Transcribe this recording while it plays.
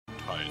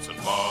Tights and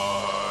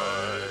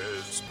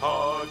Fights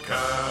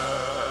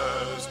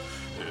podcast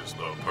is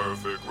the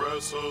perfect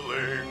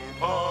wrestling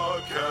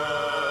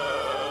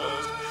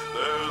podcast.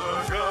 There's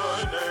a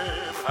guy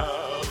named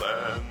Hal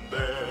and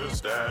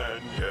there's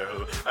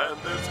Danielle, and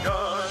this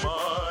guy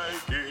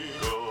Mike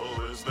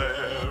Eagle is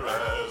there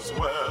as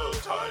well.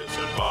 Tights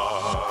and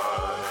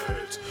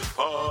Fights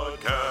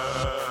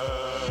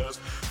podcast.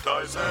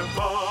 Tights and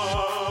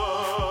Fights.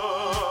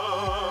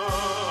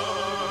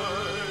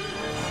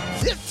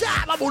 This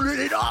time I'm gonna let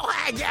it all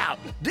hang out.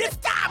 This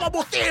time I'm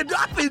gonna stand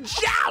up and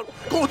shout.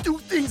 Gonna do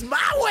things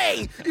my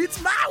way.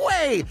 It's my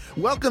way.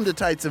 Welcome to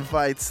Tights and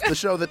Fights, the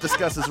show that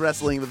discusses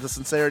wrestling with the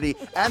sincerity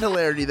and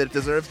hilarity that it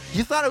deserves.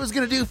 You thought I was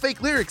gonna do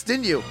fake lyrics,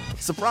 didn't you?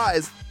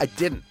 Surprise, I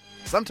didn't.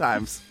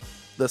 Sometimes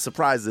the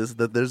surprise is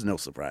that there's no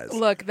surprise.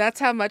 Look, that's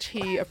how much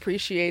he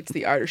appreciates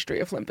the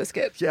artistry of Limp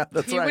Bizkit. Yeah,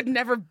 that's he right. He would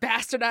never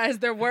bastardize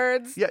their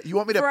words. Yeah, you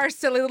want me to for our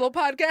silly little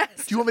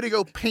podcast? Do you want me to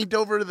go paint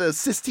over to the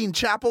Sistine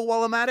Chapel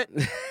while I'm at it?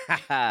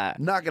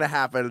 Not gonna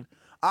happen.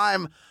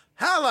 I'm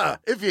Halla,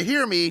 if you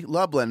hear me,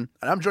 Lublin,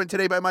 and I'm joined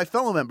today by my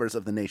fellow members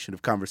of the Nation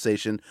of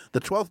Conversation, the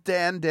 12th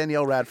Dan,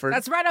 Danielle Radford.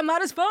 That's right, I'm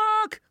loud as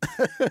fuck!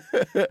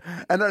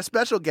 And our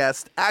special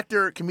guest,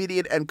 actor,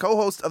 comedian, and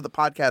co-host of the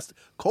podcast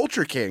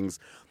Culture Kings,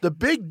 the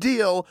big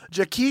deal,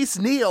 Jacquis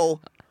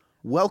Neal.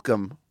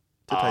 Welcome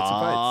to Tights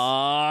and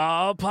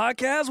Fights.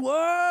 Podcast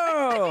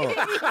world!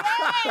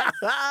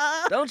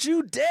 Don't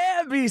you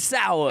dare be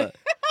sour.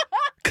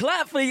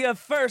 Clap for your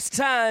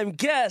first-time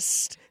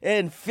guest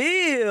and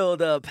feel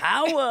the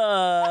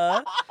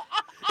power.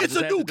 It's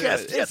a new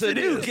guest. Yes, it's a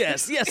new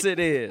guest. Yes, it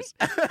is.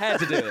 Had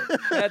to do it.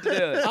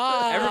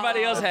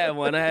 Everybody else had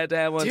one. I had to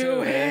have one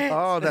too, man.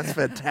 Oh, that's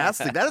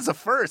fantastic. That is a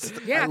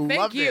first. Yeah,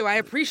 thank you. It. I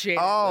appreciate it.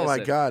 Oh, my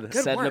God.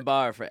 Good Setting work. the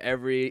bar for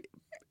every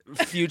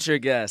future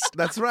guest.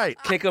 That's right.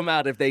 Kick them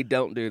out if they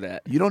don't do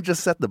that. You don't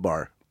just set the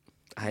bar.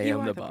 I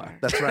am the bar.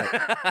 That's right.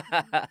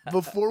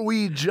 Before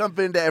we jump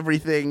into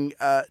everything,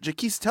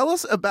 Jacquis, tell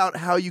us about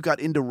how you got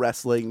into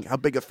wrestling, how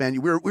big a fan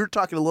you were. We were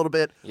talking a little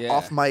bit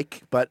off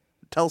mic, but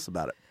tell us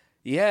about it.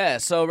 Yeah,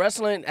 so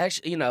wrestling,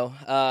 actually,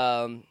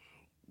 to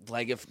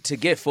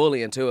get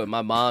fully into it,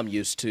 my mom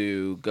used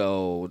to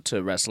go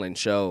to wrestling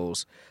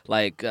shows,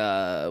 like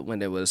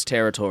when it was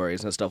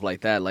territories and stuff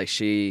like that. Like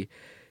she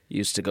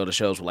used to go to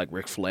shows with like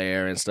Ric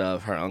Flair and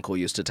stuff. Her uncle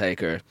used to take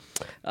her.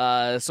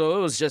 So it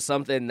was just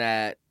something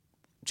that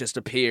just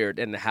appeared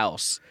in the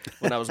house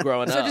when I was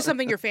growing up. So just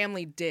something your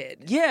family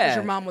did. Yeah. Because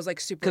your mom was like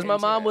super Because my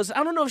mom into it. was,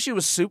 I don't know if she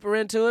was super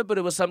into it, but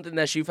it was something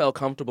that she felt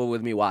comfortable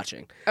with me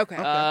watching.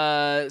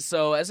 Okay.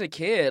 So as a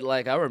kid,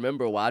 like I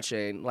remember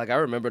watching, like I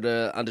remember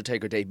the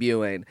Undertaker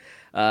debuting,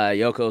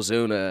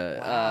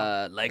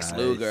 Yokozuna, Lex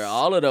Luger,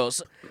 all of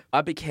those.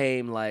 I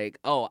became like,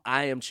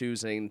 I am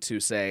choosing to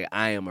say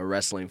I am a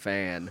wrestling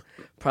fan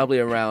probably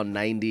around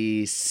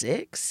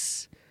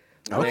 96.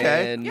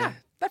 Okay. And Yeah.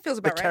 That feels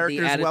about right.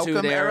 character- the Characters Attitude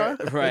Welcome Era.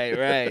 era?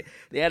 Right.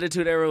 The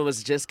Attitude Era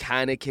was just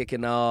kind of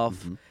kicking off.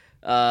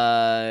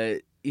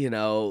 Hunter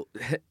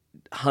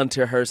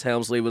Hearst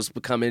Helmsley was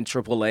becoming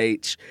Triple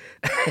H.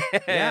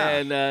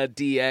 And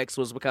DX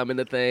was becoming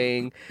a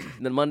thing.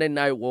 And then Monday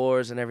Night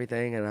Wars and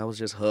everything. And I was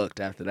just hooked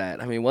after that.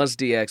 I mean, once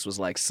DX was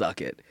like, suck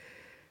it.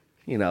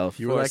 You were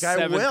were like, I a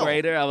seventh will.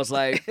 grader, I was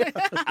like,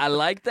 I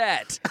like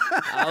that.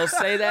 I'll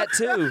say that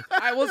too.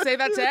 I will say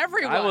that to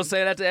everyone. I will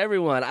say that to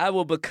everyone. I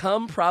will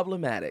become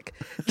problematic.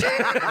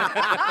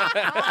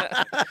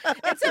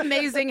 It's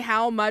amazing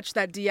how much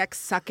that DX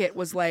Suck It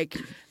was like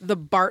the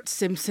Bart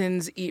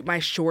Simpson's Eat My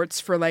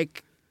Shorts for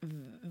like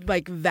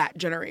that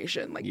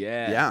generation. Like,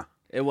 Yeah.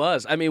 It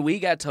was. I mean, we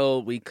got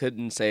told we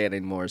couldn't say it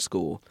anymore in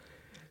school.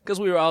 Because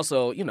we were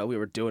also, we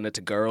were doing it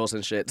to girls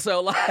and shit.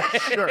 So,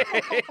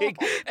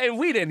 and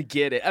we didn't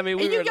get it. I mean,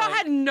 y'all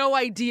had no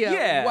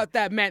idea what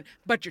that meant,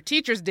 but your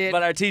teachers did.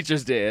 But our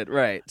teachers did,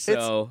 right.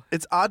 So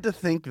It's odd to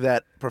think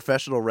that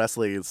professional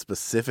wrestling,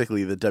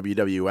 specifically the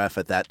WWF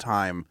at that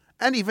time,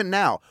 and even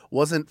now,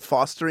 wasn't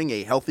fostering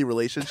a healthy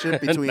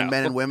relationship between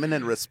men and women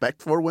and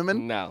respect for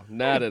women. no,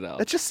 not at all.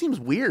 It just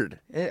seems weird.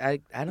 I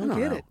don't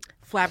get it.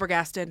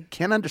 Flabbergasted.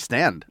 Can't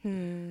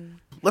understand.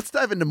 Let's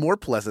dive into more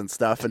pleasant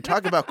stuff and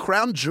talk about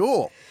Crown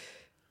Jewel,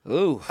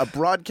 Ooh. a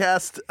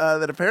broadcast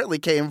that apparently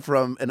came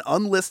from an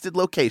unlisted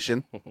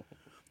location.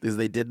 Because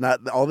they did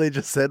not, all they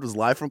just said was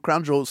live from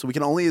Crown Jewel, so we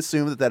can only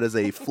assume that that is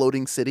a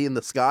floating city in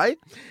the sky.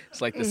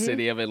 It's like the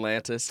city of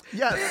Atlantis.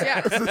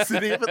 Yes, it's the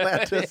city of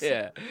Atlantis.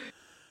 Yeah.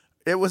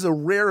 It was a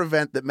rare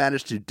event that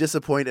managed to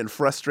disappoint and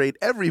frustrate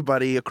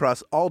everybody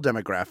across all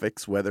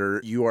demographics,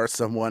 whether you are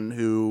someone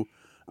who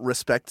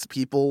respects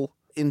people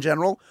in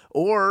general,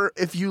 or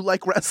if you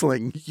like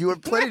wrestling. You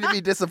have plenty to be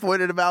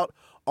disappointed about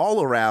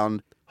all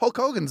around. Hulk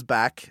Hogan's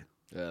back.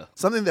 Yeah.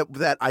 Something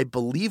that I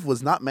believe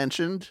was not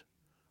mentioned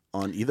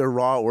on either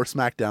Raw or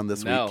SmackDown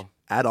this week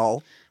at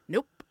all.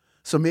 Nope.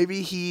 So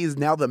maybe he's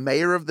now the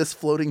mayor of this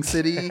floating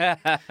city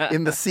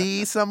in the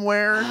sea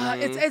somewhere.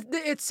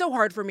 It's so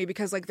hard for me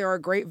because like there are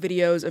great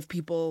videos of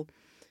people,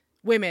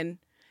 women,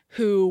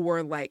 who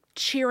were like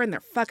cheering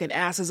their fucking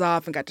asses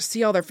off and got to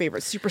see all their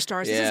favorite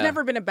superstars. This has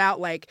never been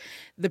about like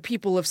the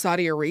people of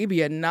Saudi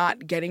Arabia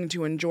not getting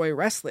to enjoy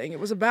wrestling. It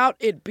was about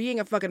it being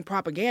a fucking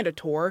propaganda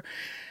tour.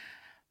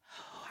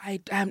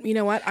 You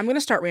know what? I'm going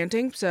to start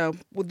ranting. So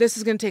this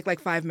is going to take like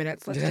 5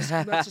 minutes. Let's just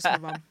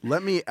move on.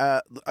 Let me,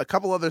 a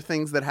couple other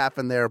things that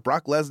happened there.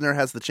 Brock Lesnar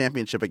has the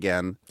championship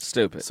again.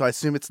 Stupid. So I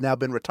assume it's now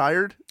been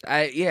retired?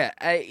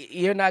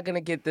 You're not going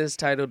to get this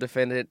title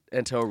defended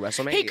until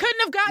WrestleMania. He couldn't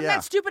have gotten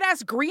that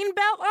stupid-ass green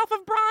belt off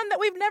of Braun that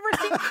we've never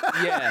seen.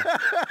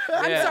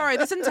 I'm sorry.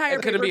 This entire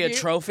Could it be a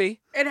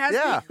trophy? It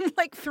has been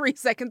like 3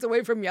 seconds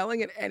away from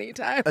yelling at any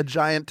time. A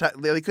giant,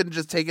 they couldn't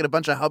just take it a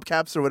bunch of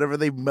hubcaps or whatever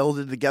they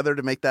melded together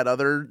to make that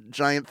other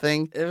giant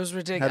thing. It was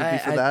ridiculous.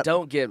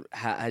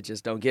 I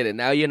just don't get it.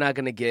 Now you're not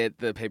going to get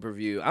the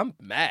pay-per-view. I'm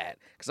mad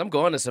because I'm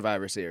going to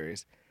Survivor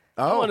Series.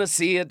 I want to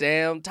see a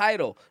damn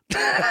title.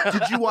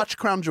 Did you watch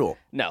Crown Jewel?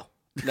 No,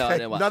 I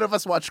didn't watch None it. of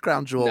us watched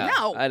Crown Jewel.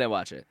 No. I didn't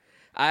watch it.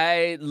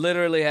 I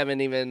literally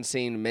haven't even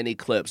seen many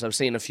clips. I've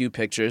seen a few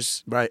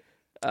pictures. Right.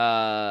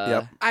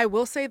 Yep. I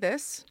will say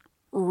this.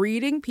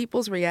 Reading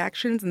people's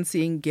reactions and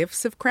seeing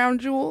gifs of Crown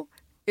Jewel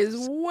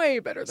is way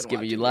better than giving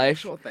watching you the life.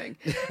 actual thing.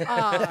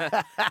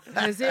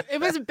 'Cause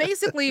it was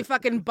basically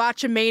fucking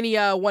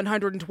Botchamania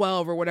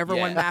 112 or whatever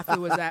one Mafu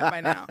was at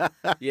by now.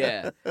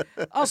 Yeah.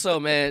 Also,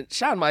 man,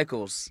 Shawn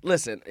Michaels,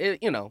 listen,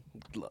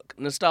 look,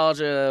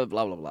 nostalgia,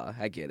 blah, blah, blah.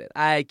 I get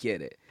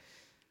it.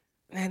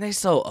 Man, they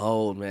so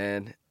old,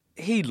 man.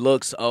 He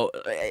looks old.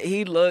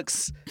 He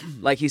looks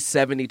like he's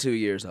 72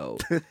 years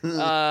old.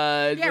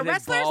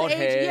 Wrestlers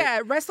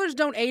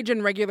don't age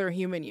in regular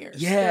human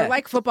years. Yeah. They're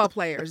like football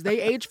players.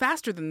 They age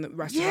faster than the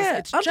rest of us.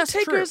 It's just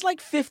Undertaker true. is like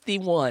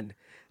 51.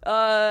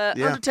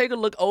 Undertaker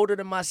look older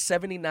than my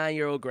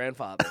 79-year-old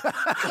grandfather.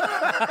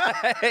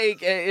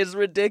 It's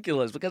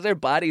ridiculous because their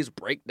bodies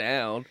break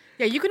down.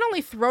 Yeah, you can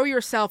only throw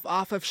yourself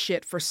off of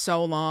shit for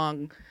so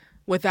long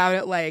without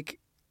it like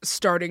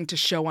starting to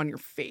show on your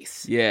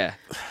face. Yeah.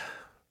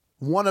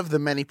 One of the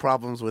many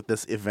problems with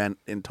this event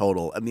in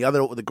total, and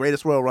the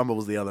greatest Royal Rumble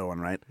was the other one,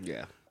 right?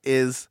 Yeah.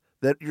 Is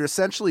that you're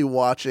essentially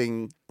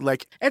watching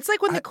like It's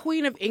like when the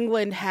Queen of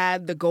England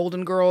had the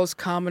Golden Girls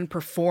come and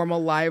perform a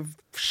live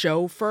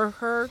show for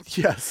her.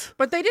 yes.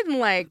 But they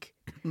didn't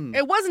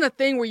it wasn't a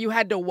thing where you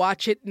had to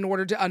watch it in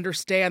order to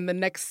understand the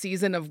next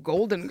season of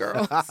Golden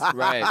Girls.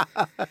 Right.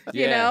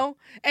 You know?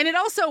 And it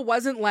also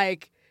wasn't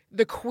like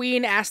the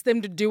Queen asked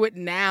them to do it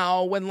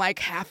now when like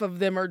half of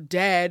them are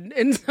dead.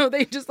 And so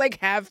they just like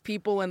have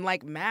people in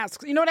like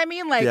masks. You know what I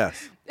mean? Like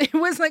It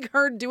was like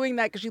her doing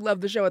that because she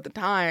loved the show at the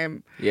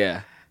time.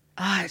 Yeah.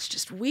 It's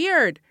just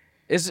weird.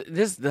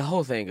 The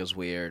whole thing is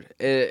weird.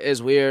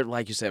 It's weird,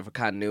 like you said, for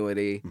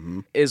continuity. Mm-hmm.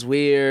 It's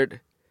weird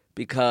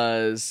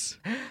because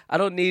I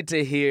don't need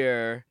to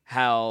hear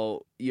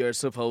how you're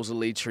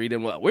supposedly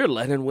treating. Well, we're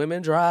letting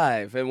women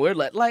drive, and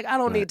I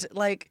don't need to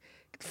get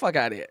the fuck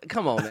out of here.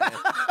 Come on, man.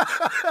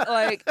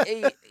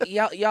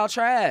 Y'all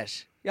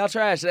trash. Y'all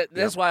trash.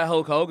 That's why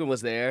Hulk Hogan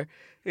was there.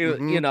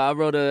 I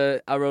wrote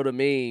a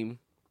meme.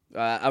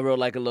 I wrote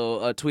like a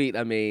little tweet.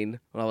 When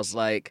I was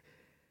like,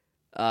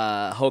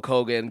 Hulk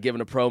Hogan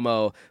giving a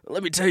promo.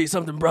 Let me tell you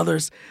something,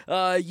 brothers.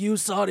 You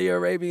Saudi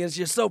Arabians,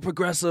 you're so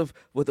progressive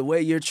with the way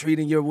you're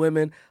treating your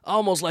women,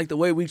 almost like the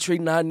way we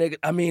treat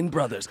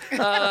brothers.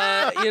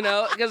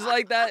 Because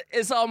like that,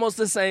 it's almost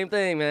the same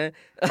thing, man.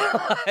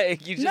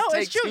 You just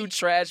take two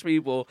trash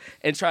people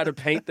and try to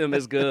paint them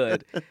as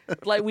good.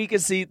 Like we can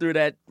see through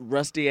that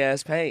rusty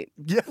ass paint.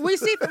 Yeah. We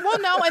see.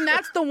 And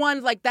that's the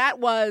one. Like that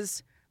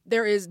was.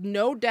 There is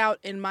no doubt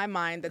in my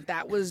mind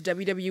that was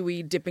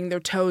WWE dipping their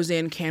toes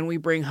in, can we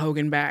bring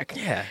Hogan back?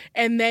 Yeah.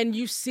 And then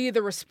you see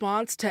the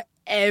response to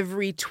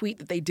every tweet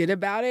that they did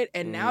about it,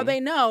 and now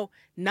they know,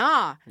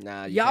 y'all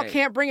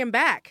can't bring him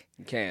back.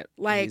 You can't.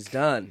 Like, he's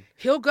done.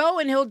 He'll go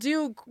and he'll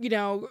do,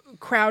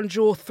 Crown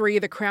Jewel 3,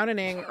 the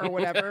crowning or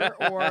whatever,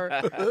 or,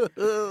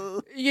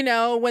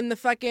 when the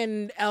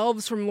fucking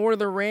elves from Lord of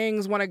the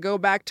Rings want to go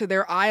back to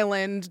their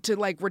island to,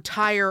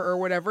 retire or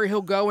whatever,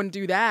 he'll go and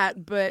do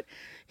that, but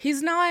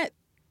he's not.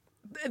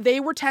 They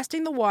were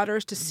testing the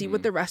waters to see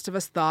what the rest of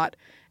us thought,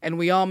 and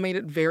we all made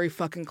it very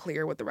fucking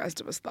clear what the rest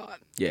of us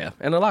thought. Yeah,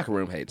 and the locker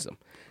room hates him.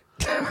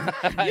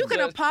 You can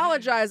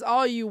apologize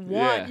all you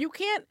want. Yeah. You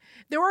can't.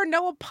 There are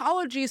no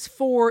apologies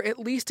for, at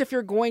least if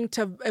you're going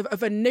to.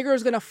 If a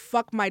nigger's gonna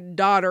fuck my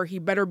daughter, he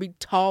better be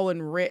tall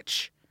and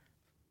rich.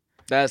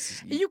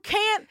 You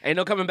can't. Ain't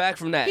no coming back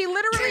from that. He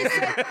literally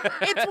said,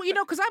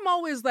 because I'm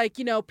always like,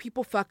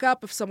 people fuck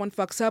up. If someone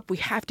fucks up, we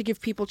have to give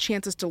people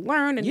chances to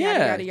learn and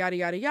yada, yada, yada,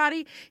 yada, yada.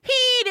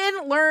 He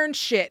didn't learn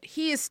shit.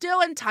 He is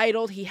still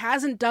entitled. He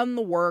hasn't done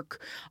the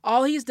work.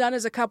 All he's done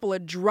is a couple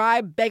of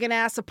dry, begging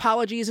ass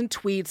apologies and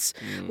tweets.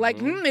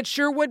 It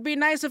sure would be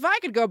nice if I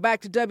could go back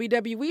to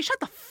WWE.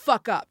 Shut the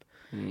fuck up.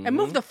 And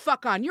move the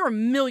fuck on. You're a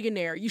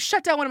millionaire. You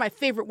shut down one of my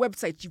favorite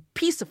websites, you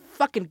piece of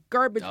fucking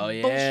garbage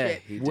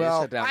bullshit. He did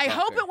shut down I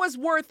hope it was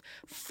worth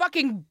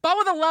fucking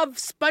Boa the Love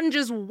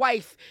Sponge's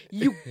wife,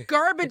 you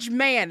garbage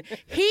man.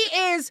 He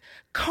is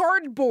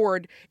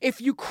cardboard if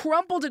you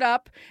crumpled it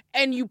up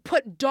and you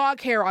put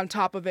dog hair on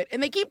top of it.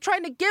 And they keep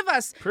trying to give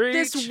us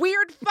this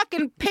weird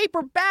fucking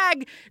paper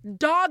bag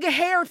dog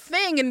hair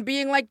thing and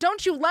being like,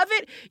 don't you love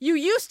it? You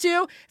used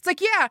to. It's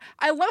like, yeah,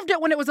 I loved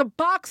it when it was a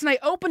box and I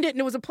opened it and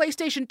it was a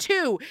PlayStation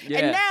 2. Yeah.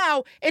 And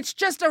now it's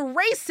just a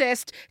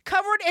racist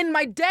covered in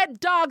my dead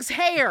dog's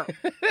hair.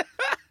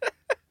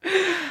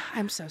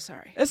 I'm so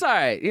sorry. It's all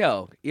right.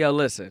 Yo,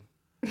 listen.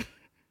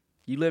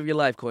 You live your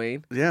life,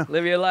 Queen. Yeah.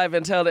 Live your life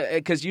and tell it,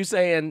 because you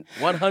saying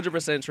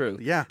 100% true.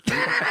 Yeah.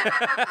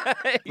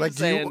 You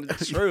saying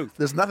truth.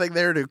 There's nothing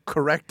there to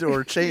correct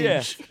or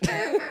change.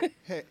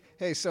 Yeah.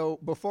 Hey, so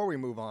before we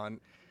move on,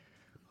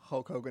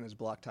 Hulk Hogan has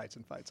blocked Tights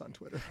and Fights on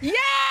Twitter.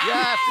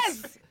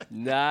 Yes!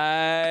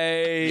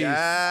 Nice.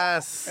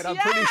 Yes. And I'm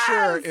pretty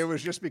sure it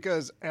was just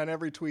because on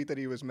every tweet that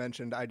he was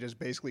mentioned, I just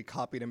basically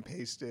copied and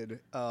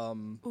pasted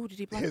Did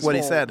he block What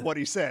he said. What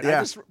he said. Yeah.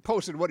 I just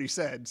posted what he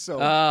said,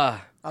 so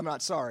I'm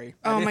not sorry.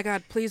 Oh my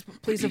God! Please,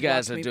 You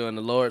guys are doing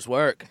the Lord's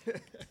work.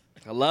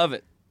 I love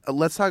it.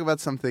 Let's talk about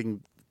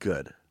something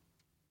good.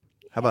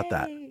 How about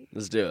that?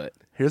 Let's do it.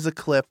 Here's a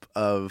clip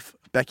of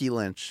Becky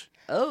Lynch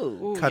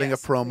cutting a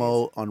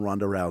promo on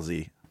Ronda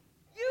Rousey.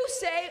 You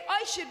say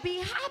I should be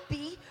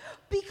happy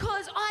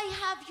because I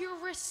have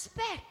your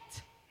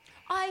respect.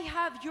 I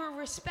have your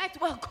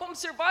respect. Well, come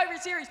Survivor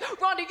Series,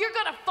 Ronda, you're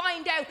gonna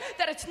find out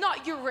that it's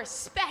not your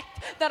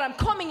respect that I'm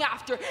coming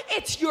after,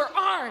 it's your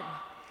arm.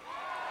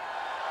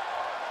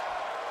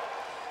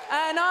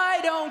 And I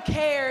don't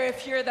care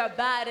if you're the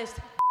baddest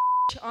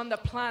on the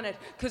planet,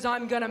 because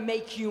I'm gonna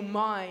make you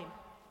mine.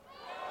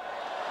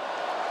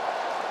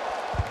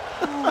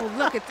 Oh,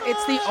 look,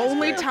 it's the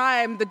only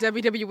time the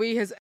WWE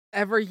has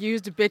ever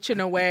used bitch in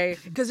a way,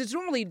 because it's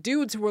normally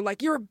dudes who are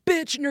like, you're a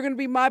bitch and you're gonna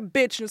be my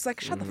bitch, and it's like,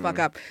 shut the fuck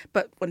up.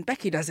 But when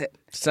Becky does it,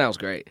 sounds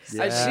great.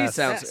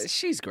 Yes.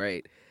 She's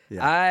great.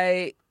 Yeah.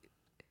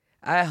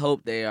 I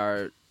hope they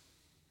are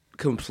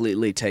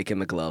completely taking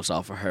the gloves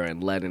off of her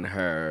and letting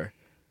her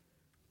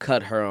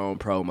cut her own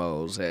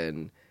promos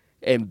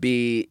and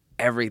be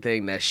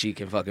everything that she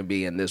can fucking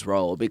be in this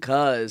role,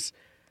 because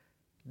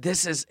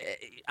this is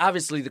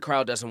obviously the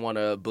crowd doesn't want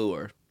to boo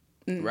her,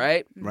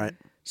 right? Right.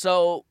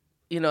 So,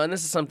 and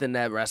this is something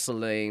that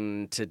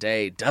wrestling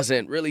today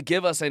doesn't really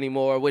give us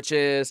anymore, which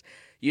is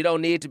you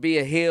don't need to be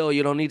a heel,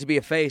 you don't need to be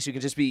a face, you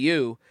can just be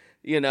you.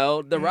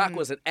 The Rock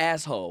was an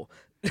asshole.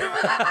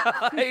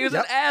 He was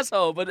an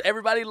asshole, but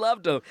everybody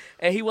loved him.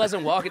 And he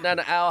wasn't walking down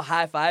the aisle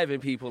high-fiving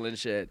people and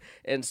shit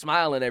and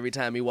smiling every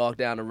time he walked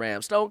down the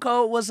ramp. Stone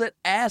Cold was an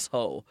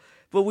asshole,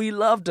 but we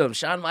loved him.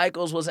 Shawn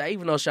Michaels was,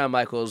 even though Shawn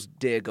Michaels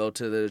did go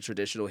to the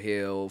traditional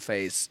heel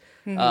face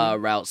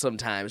route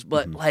sometimes,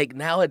 but like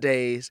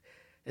nowadays,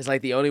 it's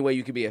like the only way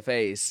you can be a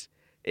face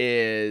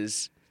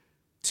is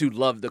to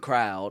love the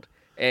crowd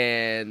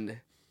and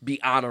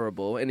be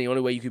honorable, and the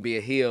only way you can be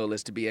a heel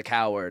is to be a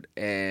coward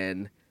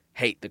and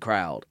hate the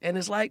crowd. And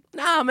it's like,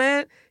 nah,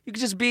 man, you can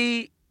just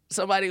be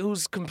somebody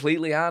who's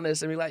completely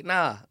honest and be like,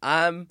 nah,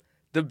 I'm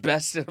the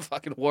best in the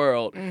fucking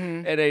world,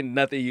 and ain't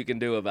nothing you can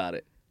do about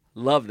it.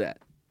 Love that.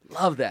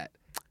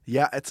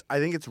 Yeah, I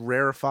think it's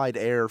rarefied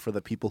air for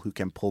the people who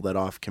can pull that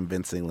off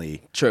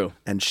convincingly. True.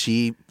 And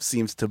she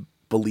seems to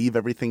believe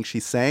everything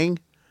she's saying,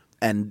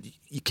 and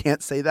you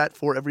can't say that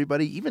for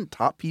everybody, even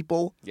top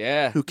people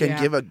who can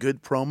give a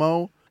good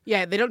promo.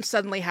 yeah, they don't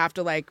suddenly have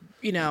to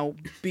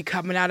be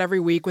coming out every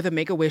week with a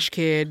Make-A-Wish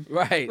kid.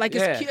 Right.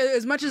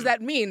 As much as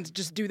that means,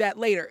 just do that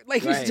later.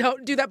 Just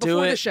don't do that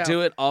before the show.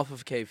 Do it off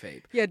of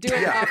kayfabe. Yeah, do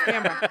it off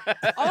camera.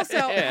 Also,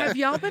 have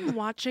y'all been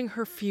watching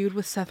her feud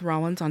with Seth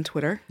Rollins on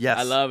Twitter? Yes.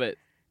 I love it.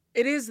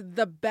 It is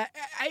the best.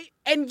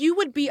 And you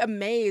would be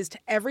amazed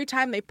every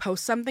time they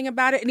post something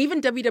about it. And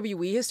even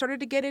WWE has started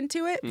to get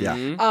into it.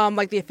 Yeah.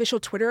 Like the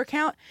official Twitter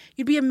account.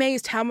 You'd be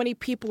amazed how many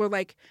people are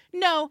like,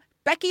 no,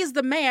 Becky's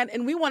the man,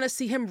 and we want to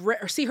see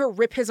see her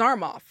rip his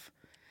arm off.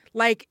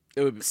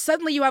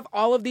 Suddenly you have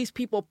all of these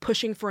people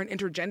pushing for an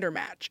intergender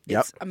match.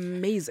 It's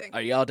amazing.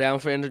 Are y'all down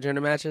for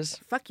intergender matches?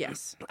 Fuck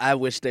yes. I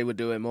wish they would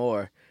do it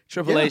more.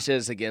 Triple H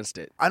is against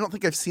it. I don't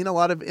think I've seen a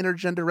lot of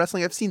intergender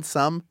wrestling. I've seen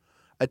some.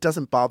 It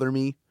doesn't bother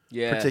me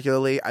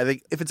particularly. I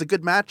think if it's a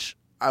good match,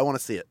 I want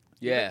to see it.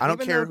 Yeah. I don't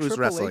Even care though who's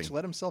Triple wrestling. H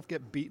let himself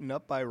get beaten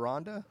up by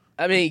Ronda?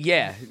 I mean,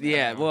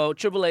 yeah. Well,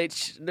 Triple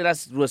H,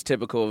 that's what's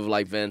typical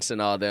of Vince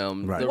and all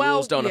them. Right. The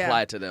rules don't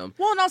apply to them.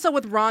 Well, and also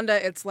with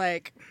Ronda, it's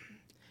like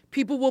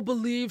people will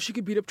believe she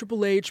could beat up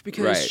Triple H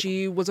because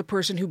she was a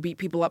person who beat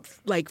people up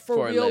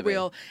for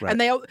real.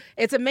 Right. And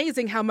it's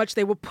amazing how much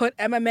they will put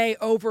MMA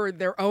over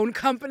their own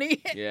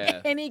company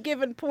at any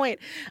given point.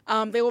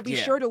 They will be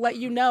sure to let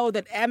you know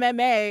that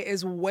MMA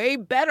is way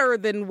better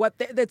than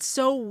that's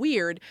so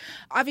weird.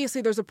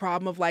 Obviously, there's a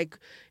problem of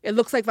it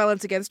looks like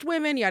violence against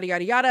women, yada,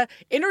 yada, yada.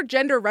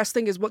 Intergender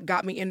wrestling is what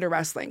got me into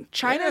wrestling.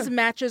 China's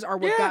matches are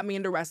what got me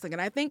into wrestling.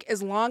 And I think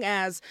as long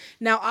as,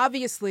 now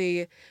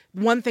obviously,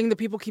 one thing that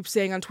people keep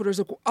saying on Twitter Twitter's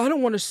like, I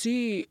don't want to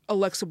see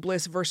Alexa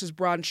Bliss versus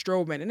Braun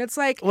Strowman. And it's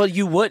like, Well,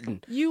 you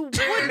wouldn't. you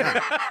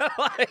wouldn't.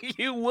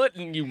 You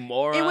wouldn't, you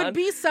moron. It would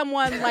be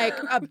someone like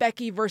a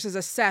Becky versus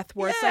a Seth,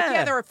 where it's like, Yeah.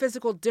 yeah, there are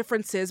physical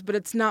differences, but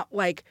it's not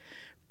like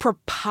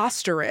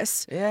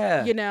preposterous.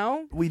 Yeah. You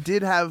know? We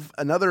did have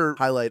another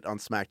highlight on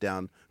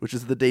SmackDown, which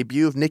is the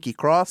debut of Nikki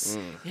Cross.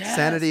 Yes.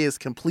 Sanity is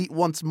complete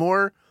once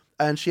more,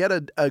 and she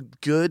had a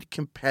good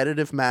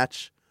competitive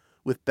match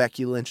with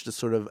Becky Lynch to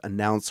sort of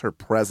announce her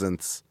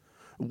presence.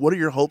 What are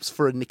your hopes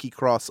for a Nikki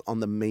Cross on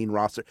the main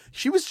roster?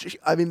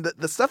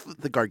 The stuff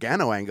with the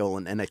Gargano angle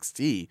in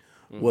NXT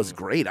was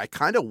great. I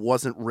kind of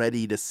wasn't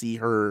ready to see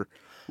her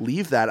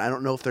leave that. I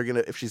don't know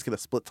if she's gonna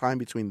split time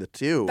between the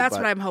two. That's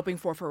but what I'm hoping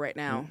for right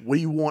now. What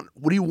do you want?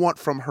 What do you want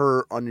from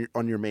her on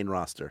your main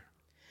roster?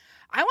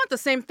 I want the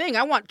same thing.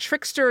 I want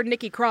trickster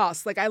Nikki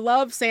Cross. Like, I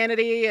love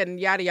Sanity and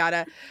yada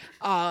yada.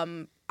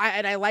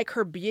 I like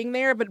her being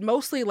there, but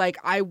mostly like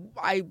I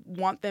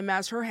want them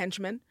as her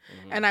henchmen,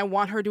 and I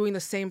want her doing the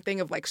same thing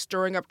of like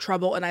stirring up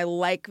trouble. And I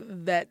like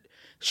that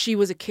she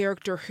was a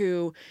character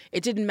who,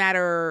 it didn't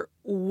matter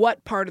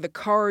what part of the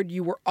card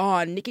you were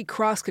on, Nikki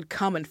Cross could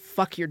come and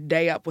fuck your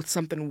day up with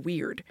something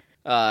weird.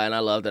 And I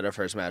love that her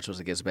first match was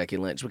against Becky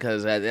Lynch,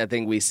 because I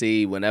think we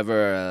see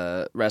whenever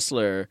a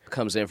wrestler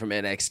comes in from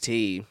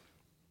NXT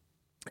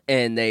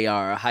and they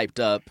are hyped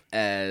up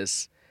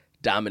as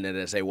dominant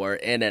as they were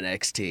in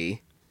NXT,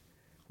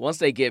 once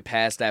they get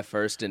past that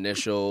first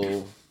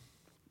initial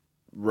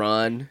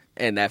run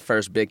and that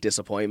first big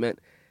disappointment,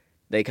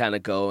 they kind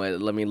of go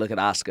and let me look at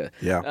Asuka.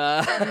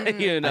 Yeah.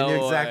 You know, I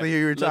knew exactly who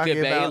you were talking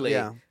look at about, Bayley.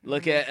 yeah.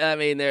 Look at, I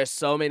mean, there's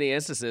so many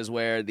instances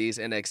where these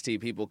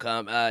NXT people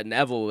come.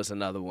 Neville was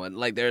another one.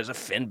 Like, there's a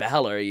Finn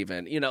Balor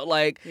even. You know,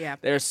 like, Yeah.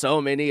 there's so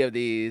many of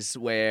these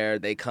where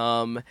they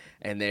come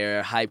and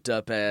they're hyped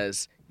up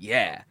as,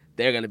 yeah,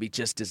 they're going to be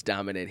just as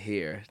dominant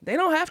here. They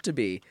don't have to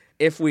be.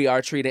 If we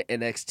are treating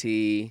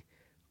NXT,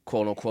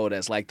 quote unquote,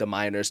 as like the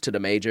minors to the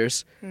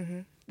majors,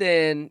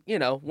 then, you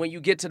know, when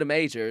you get to the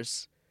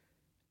majors,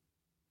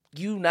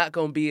 you not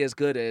going to be as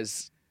good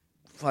as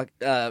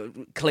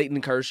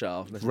Clayton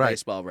Kershaw. That's a Right.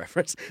 baseball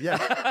reference.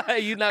 Yeah.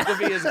 You're not going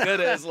to be as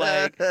good as,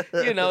 like,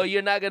 you know,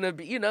 you're not going to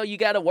be, you know, you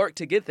got to work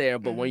to get there.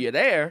 But when you're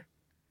there,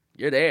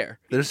 you're there.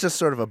 There's just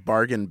sort of a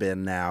bargain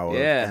bin now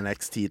Yeah. of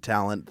NXT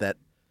talent that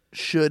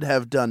should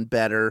have done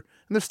better.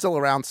 And they're still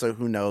around, so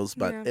who knows?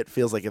 But Yeah. it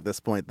feels like at this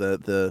point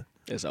the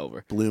It's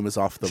over. bloom is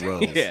off the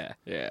rose.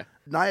 Yeah.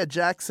 Nia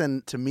Jax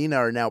and Tamina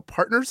are now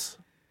partners.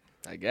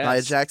 I guess.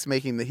 Nia Jax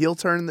making the heel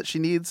turn that she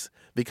needs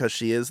because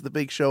she is the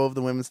big show of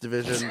the women's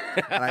division.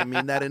 And I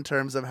mean that in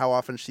terms of how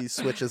often she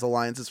switches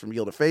alliances from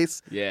heel to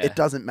face. Yeah. It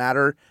doesn't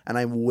matter, and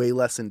I'm way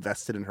less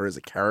invested in her as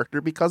a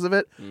character because of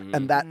it.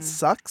 And that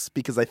sucks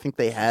because I think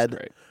they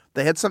had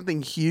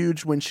something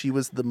huge when she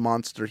was the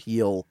monster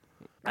heel.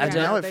 And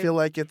Yeah, now I they- feel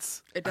like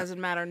it's... It doesn't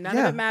matter. None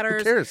Yeah, of it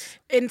matters. who cares?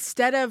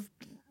 Instead of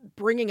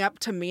bringing up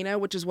Tamina,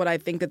 which is what I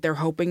think that they're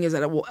hoping is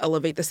that it will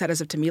elevate the status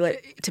of Tamina,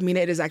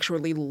 it is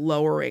actually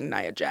lowering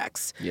Nia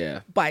Jax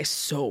Yeah. by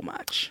so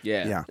much.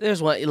 Yeah. Yeah.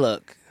 There's one.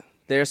 Look,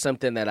 there's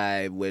something that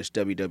I wish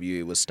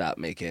WWE would stop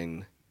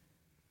making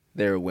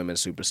their women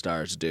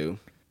superstars do.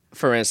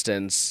 For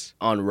instance,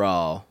 on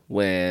Raw,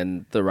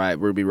 when the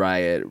Ruby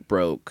Riott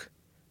broke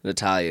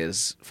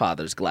Natalia's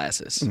father's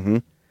glasses,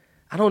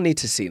 I don't need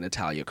to see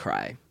Natalia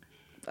cry.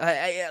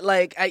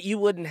 You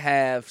wouldn't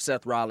have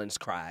Seth Rollins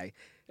cry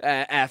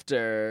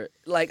after.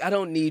 Like, I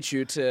don't need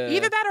you to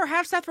Either that or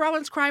have Seth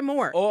Rollins cry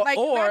more. Or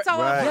that's all.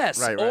 Right.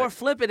 yes, or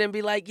flip it and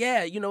be like,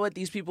 yeah, you know what?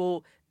 These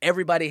people,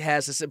 everybody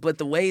has this, but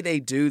the way they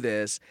do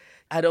this,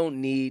 I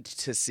don't need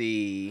to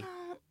see.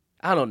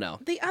 I don't know.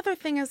 The other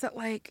thing is that,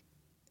 like,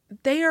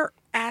 they are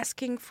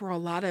asking for a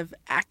lot of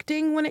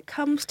acting when it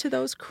comes to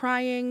those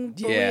crying,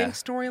 bullying Yeah.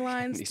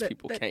 storylines. These that,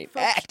 people that can't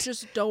folks act.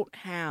 just don't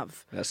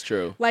have. That's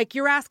true. Like,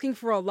 you're asking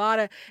for a lot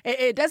of...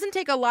 It doesn't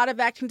take a lot of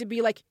acting to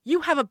be like,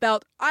 you have a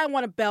belt, I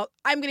want a belt,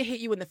 I'm going to hit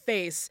you in the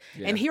face,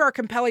 and here are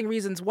compelling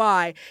reasons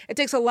why. It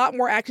takes a lot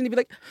more acting to be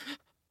like,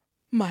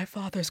 my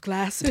father's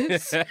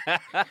glasses.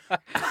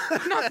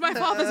 Not my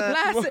father's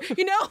glasses.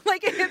 You know,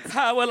 like, it's...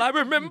 How will I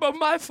remember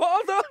my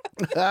father?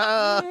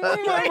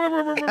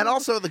 And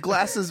also, the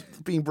glasses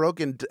being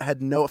broken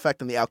had no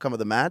effect on the outcome of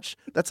the match.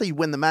 That's how you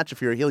win the match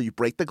if you're a heel. You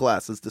break the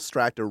glasses,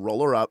 distract her,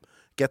 roll her up,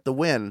 get the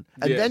win,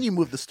 and then you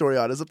move the story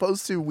on, as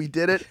opposed to we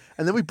did it,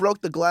 and then we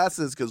broke the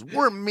glasses because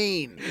we're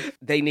mean.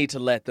 They need to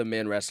let the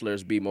men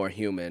wrestlers be more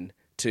human,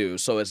 too,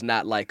 so it's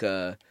not like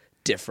a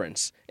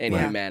difference in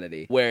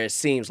humanity where it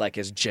seems like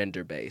it's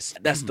gender-based.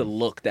 That's the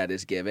look that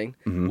is giving,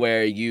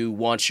 where you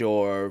want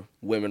your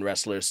women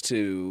wrestlers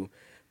to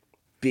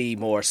be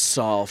more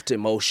soft,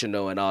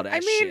 emotional, and all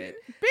that shit.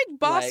 Big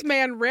Boss Like-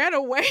 Man ran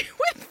away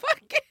with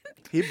fucking...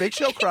 Big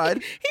Show cried.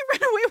 He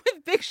ran away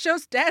with Big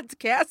Show's dad's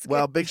casket.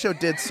 Well, Big Show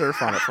did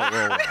surf on it for a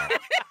little while.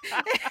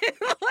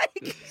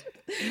 Like...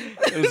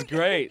 It was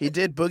great. He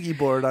did boogie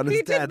board on his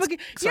He did dad's boogie.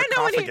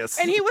 sarcophagus.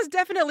 And he was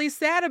definitely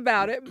sad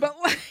about it, but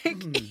like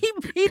he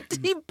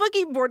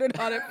boogie boarded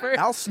on it first.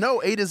 Al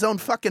Snow ate his own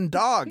fucking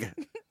dog.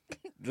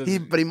 But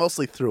he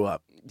mostly threw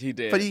up. He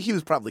did. But he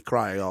was probably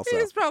crying also.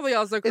 He was probably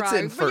also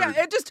crying. But yeah,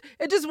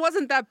 it just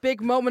wasn't that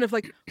big moment of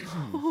like,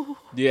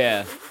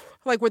 yeah.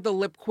 like with the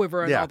lip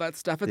quiver and Yeah. all that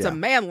stuff. It's Yeah. a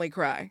manly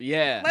cry.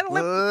 Yeah.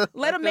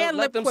 Let a man let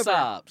lip them quiver.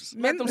 sobs.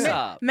 Let them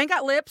sob. Men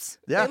got lips.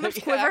 Yeah. Their lips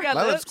Yeah, quiver. I got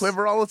My lips lips.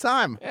 quiver all the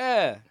time.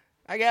 Yeah.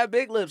 I got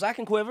big lips. I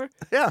can quiver.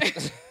 Yeah.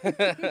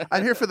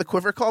 I'm here for the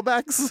quiver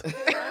callbacks.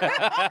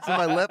 It's on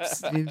my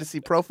lips. You need to see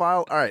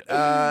profile. All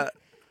right.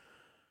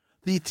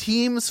 The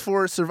teams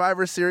for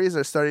Survivor Series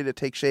are starting to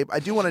take shape. I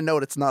do want to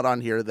note it's not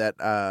on here that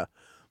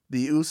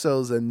the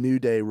Usos and New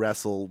Day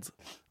wrestled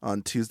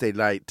on Tuesday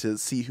night to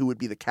see who would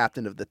be the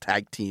captain of the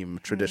tag team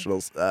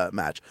traditional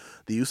match.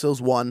 The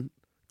Usos won.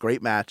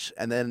 Great match.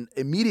 And then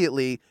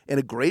immediately, in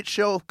a great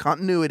show of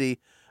continuity,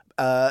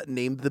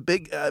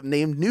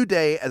 named New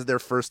Day as their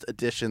first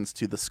additions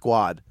to the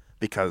squad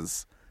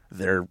because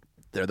they're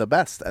the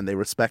best and they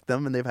respect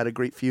them and they've had a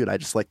great feud. I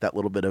just like that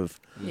little bit of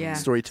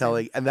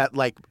storytelling and that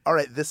like, all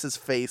right, this is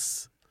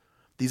face.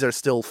 These are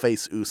still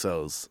face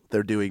Usos.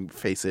 They're doing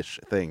face-ish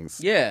things.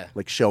 Yeah.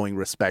 Like showing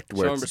respect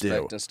where Showing it's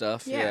respect due. and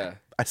stuff. Yeah. Yeah.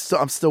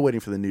 I'm still waiting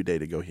for the New Day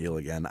to go heel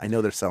again. I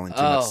know they're selling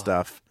too much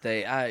stuff.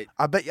 I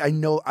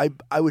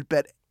would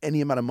bet any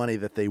amount of money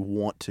that they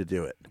want to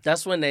do it.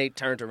 That's when they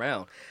turned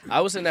around. I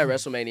was in that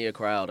WrestleMania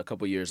crowd a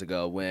couple years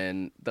ago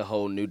when the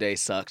whole New Day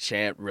sucks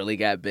chant really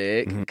got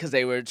big because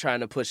they were trying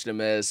to push them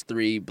as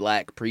 3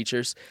 black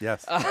preachers.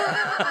 Yes.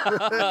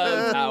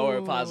 Power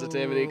of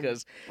positivity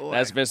because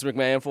that's Vince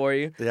McMahon for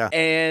you. Yeah.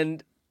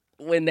 And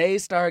when they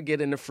started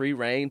getting the free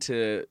reign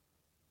to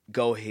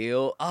go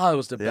heel, it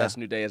was the best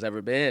New Day has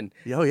ever been.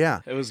 Oh,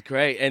 yeah. It was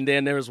great. And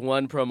then there was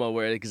one promo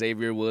where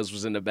Xavier Woods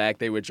was in the back.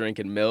 They were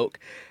drinking milk.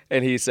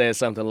 And he said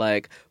something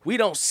like, "We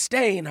don't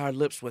stain our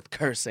lips with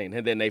cursing."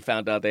 And then they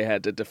found out they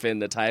had to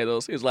defend the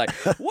titles. He was like,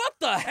 "What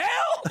the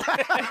hell?"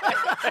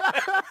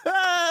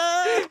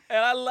 And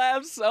I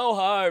laughed so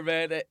hard,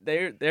 man.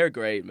 They're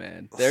great,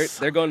 man.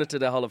 They're going into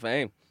the Hall of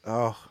Fame.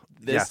 Oh,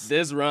 yes.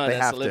 This run They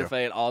has have to.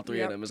 solidified all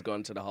 3 of them is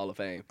going to the Hall of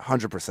Fame.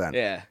 100%.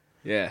 Yeah.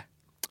 Yeah.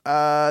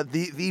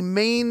 The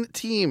main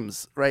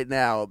teams right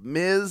now,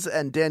 Miz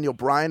and Daniel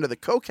Bryan are the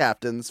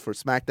co-captains for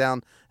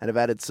SmackDown and have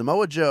added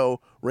Samoa Joe,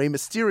 Rey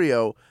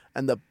Mysterio,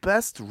 and the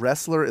best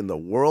wrestler in the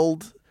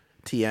world,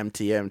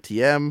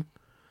 TM,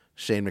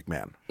 Shane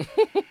McMahon.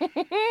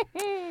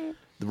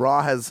 The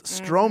Raw has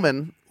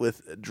Strowman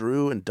with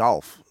Drew and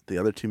Dolph. The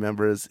other 2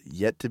 members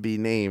yet to be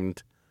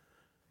named.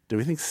 Do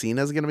we think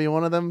Cena's going to be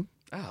one of them?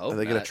 I hope Are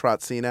they going not. to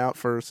trot Cena out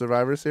for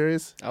Survivor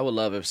Series? I would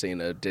love if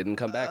Cena didn't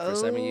come back for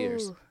 7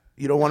 years.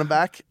 You don't want him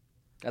back?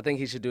 I think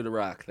he should do the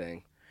Rock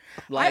thing.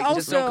 I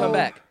just don't also- come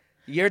back.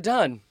 You're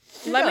done.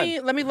 Let me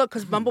look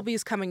because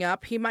Bumblebee's coming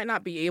up. He might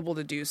not be able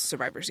to do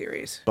Survivor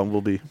Series.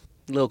 Bumblebee.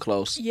 A little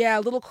close. Yeah,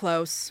 a little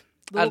close.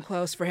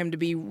 Close for him to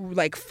be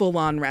like full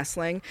on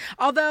wrestling.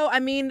 Although, I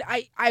mean,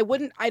 I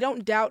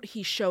don't doubt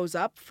he shows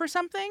up for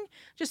something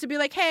just to be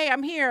like, "Hey,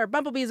 I'm here.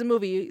 Bumblebee's a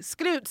movie.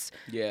 Skadoots."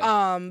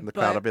 Yeah. The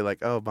crowd will be like,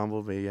 "Oh,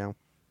 Bumblebee, yeah,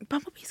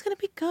 Bumblebee's gonna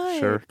be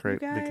good. sure,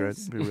 great, you be good,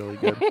 guys. be really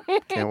good.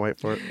 Can't wait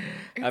for it."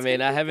 I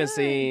mean, I haven't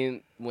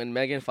seen when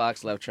Megan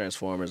Fox left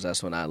Transformers.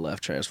 That's when I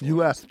left Transformers. You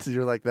left.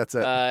 You're like, that's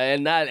it.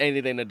 And not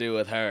anything to do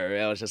with her.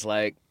 It was just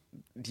like,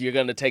 you're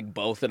gonna take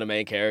both of the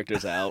main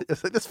characters out.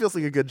 It's like, this feels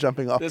like a good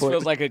jumping off This point.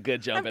 feels like a good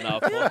jumping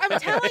off point. I'm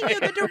telling you,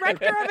 the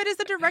director of it is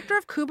the director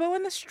of Kubo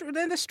and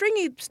the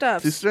stringy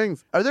stuff. 2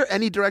 strings. Are there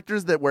any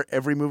directors that where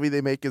every movie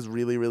they make is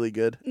really, really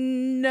good?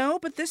 No,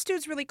 but this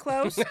dude's really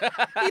close.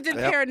 He did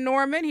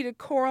Paranorman. He did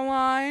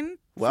Coraline.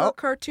 Well-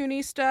 for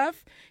cartoony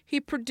stuff. He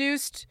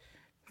produced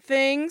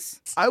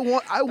things. I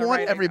want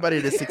writing.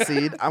 everybody to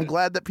succeed. I'm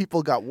glad that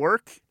people got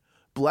work.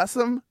 Bless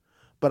them.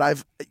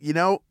 But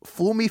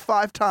fool me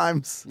 5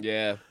 times.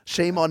 Yeah,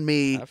 Shame on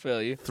me. I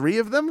feel you. 3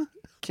 of them,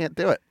 can't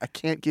do it. I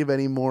can't give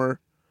any more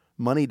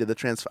money to the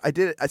transfer. I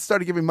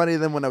started giving money to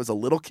them when I was a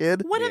little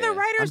kid. One of the Yeah.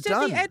 writers I'm did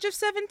done. The Edge of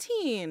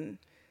 17.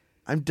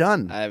 I'm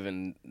done. I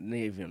haven't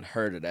even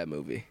heard of that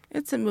movie.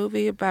 It's a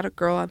movie about a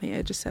girl on the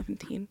edge of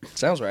 17.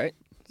 Sounds right.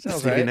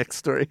 Sounds Stevie right. Nicks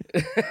story.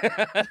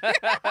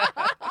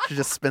 She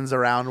just spins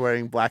around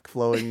wearing black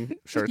flowing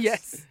shirts.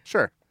 Yes.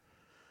 Sure.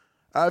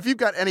 If you've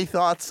got any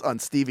thoughts on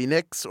Stevie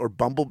Nicks or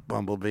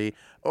Bumblebee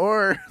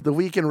or The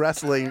Week in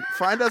Wrestling,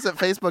 find us at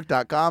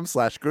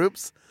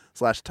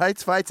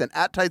facebook.com/groups/TightsFights and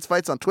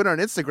 @TightsFights on Twitter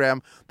and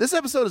Instagram. This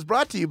episode is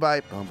brought to you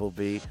by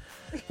Bumblebee.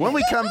 When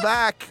we come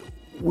back,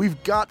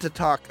 we've got to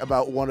talk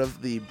about one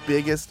of the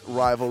biggest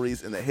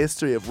rivalries in the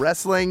history of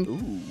wrestling.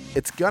 Ooh.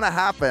 It's going to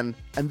happen,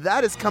 and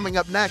that is coming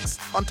up next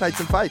on Tights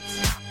and Fights.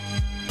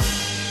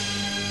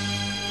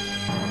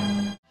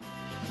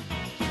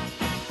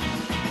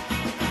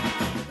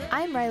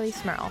 I'm Riley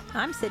Smurl.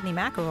 I'm Sydney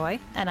McElroy.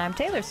 And I'm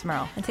Taylor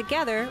Smurl. And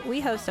together, we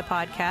host a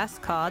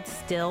podcast called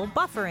Still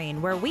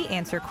Buffering, where we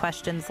answer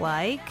questions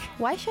like,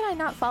 Why should I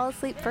not fall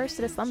asleep first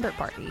at a slumber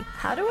party?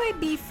 how do I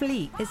be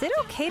fleet? Is it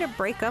okay to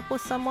break up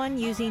with someone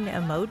using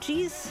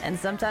emojis? And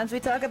sometimes we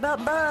talk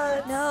about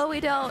butts. No, we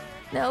don't.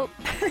 Nope.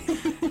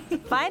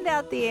 Find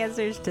out the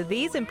answers to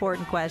these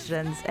important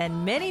questions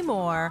and many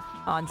more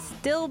on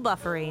Still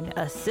Buffering,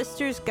 a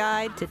sister's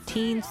guide to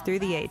teens through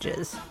the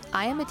ages.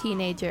 I am a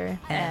teenager.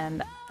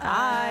 And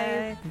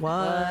I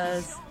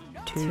was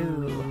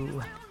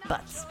too.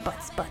 Butts,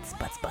 butts, butts,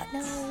 butts, butts.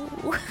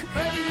 No.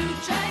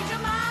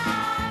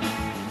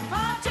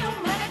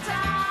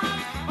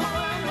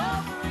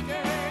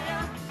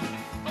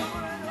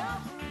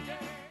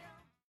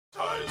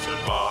 Tights and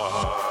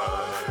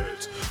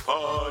Fights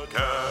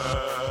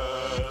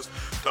Podcast.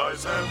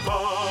 Tights and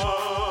Fights.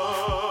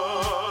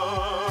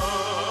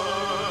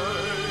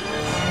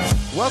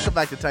 Welcome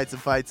back to Tights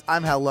and Fights.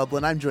 I'm Hal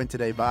Lublin. I'm joined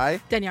today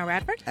by Danielle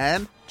Radford.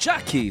 and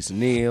Jacquis,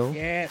 Neal.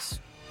 Yes.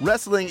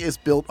 wrestling is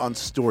built on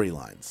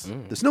storylines.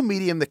 There's no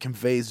medium that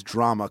conveys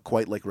drama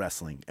quite like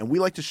wrestling, and we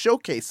like to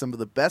showcase some of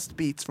the best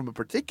beats from a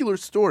particular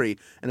story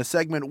in a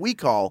segment we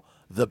call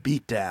The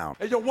Beatdown.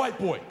 Hey, yo, white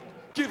boy,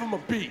 give him a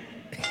beat.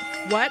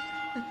 What?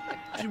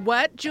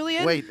 What,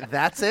 Julian? Wait,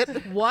 that's it?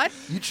 What?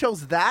 You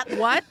chose that?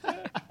 What?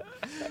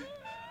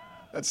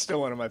 That's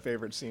still one of my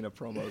favorite Cena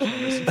promos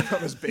from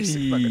his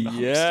basic fucking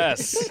honesty.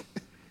 Yes.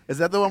 Is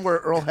that the one where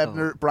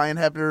Brian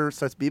Hebner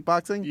starts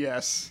beatboxing?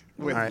 Yes.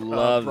 With All right.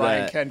 Love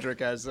Brian that.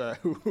 Kendrick as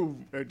who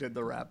did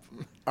the rap.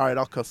 All right,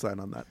 I'll co-sign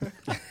on that.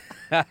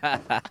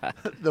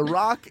 The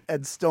Rock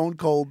and Stone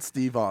Cold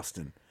Steve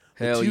Austin.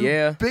 Hell the two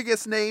yeah.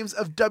 biggest names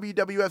of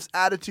WWF's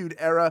Attitude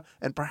Era,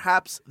 and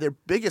perhaps their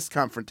biggest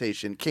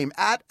confrontation came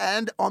at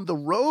and on the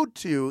road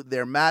to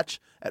their match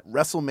at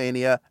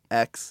WrestleMania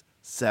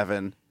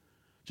X7.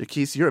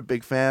 Jacquis, you're a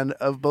big fan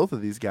of both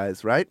of these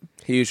guys, right?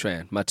 Huge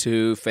fan. My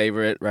two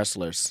favorite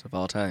wrestlers of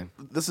all time.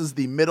 This is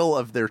the middle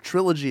of their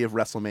trilogy of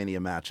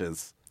WrestleMania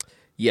matches.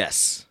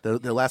 Yes. Their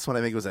last one,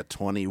 I think, was at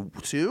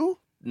 22?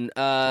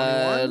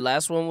 21?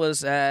 Last one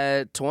was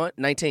at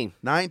 19.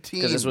 19.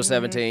 Because this was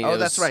 17. Oh, It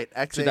that's was right.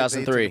 X8,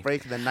 2003. they took a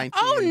break, and then 19.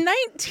 Oh,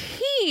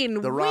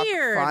 19. The Rock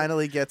Weird.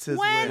 finally gets his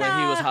When, win. When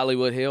he was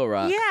Hollywood Hill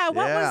Rock. Yeah,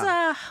 what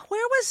Yeah. was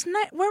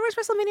where was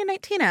WrestleMania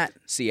 19 at?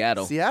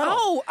 Seattle. Seattle.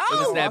 Oh, It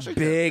was oh. that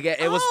Washington. big. It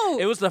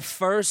Oh. was the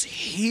first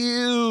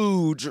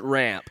huge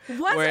ramp.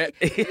 Was where-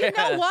 it? You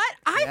know what?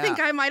 I Yeah. think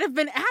I might have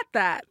been at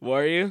that.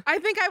 Were you? I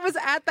think I was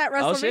at that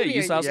WrestleMania. Oh shit!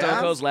 You saw Stone Yeah.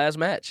 Cold's last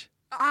match.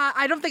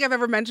 I don't think I've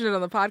ever mentioned it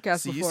on the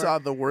podcast So before. you saw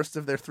the worst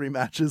of their three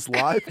matches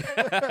live.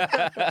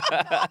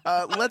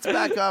 Let's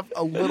back up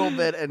a little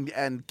bit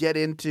and get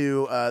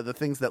into the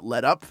things that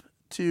led up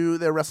to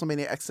their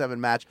WrestleMania X7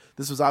 match.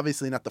 This was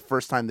obviously not the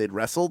first time they'd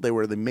wrestled. They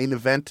were the main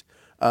event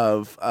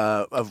of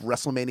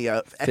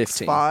WrestleMania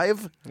 15.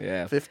 X5.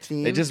 Yeah,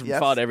 15. They just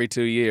yes. fought every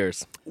 2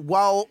 years.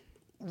 While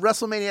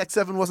WrestleMania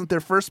X7 wasn't their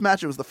first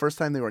match, it was the first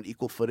time they were on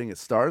equal footing as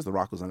stars. The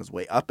Rock was on his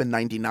way up in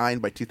 99.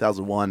 By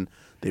 2001,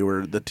 they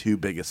were the two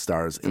biggest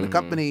stars in the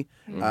company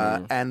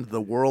and the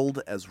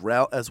world as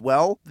well.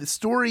 The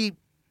story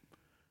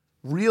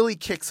really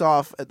kicks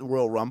off at the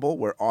Royal Rumble,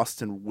 where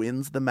Austin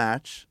wins the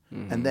match.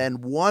 And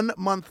then 1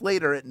 month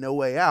later at No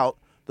Way Out,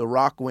 The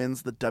Rock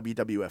wins the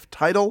WWF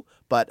title.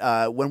 But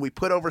when we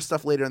put over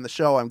stuff later in the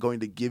show, I'm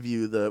going to give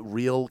you the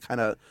real kind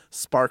of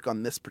spark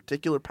on this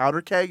particular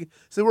powder keg.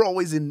 So we're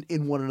always in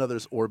one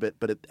another's orbit.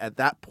 But at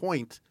that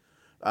point,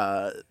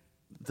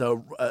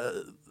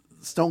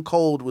 Stone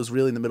Cold was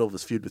really in the middle of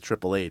his feud with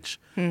Triple H,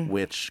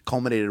 which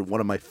culminated in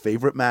one of my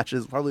favorite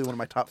matches, probably one of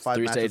my top 5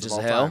 Three matches Stages of all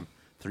of Hell? time.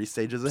 3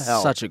 Stages of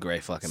Hell. Such a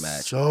great fucking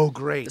match. So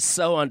great.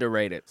 So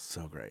underrated.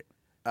 So great.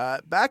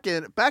 Back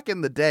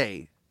in the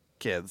day,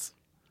 kids,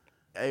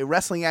 a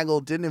wrestling angle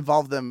didn't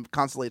involve them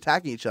constantly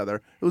attacking each other.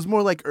 It was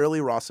more like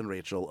early Ross and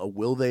Rachel, a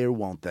will they or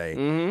won't they?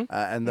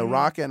 And The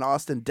Rock and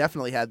Austin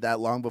definitely had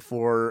that long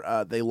before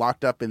they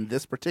locked up in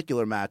this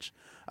particular match.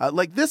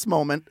 Like this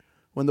moment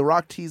when The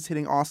Rock teased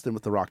hitting Austin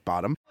with the rock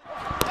bottom.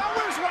 Now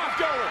where's Rock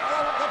going?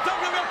 The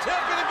WWF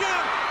champion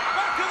again.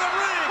 Back to the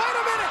ring. Wait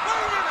a minute.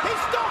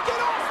 He's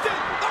stalking Austin.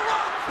 The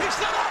Rock. He's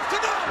still off to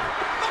them.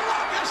 The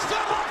Rock is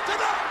still off to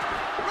them.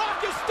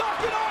 Rock is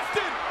stalking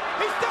Austin.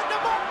 He's setting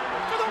him up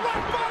for the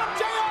rock bottom,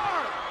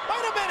 JR.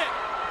 Wait a minute.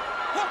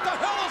 What the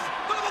hell is...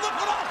 Look at the look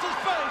on Austin's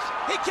face.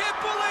 He can't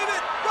believe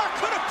it. Rock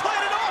could have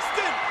planted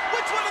Austin.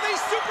 Which one of these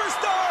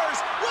superstars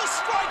will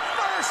strike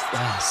first?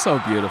 So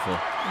beautiful.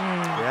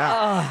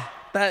 Yeah.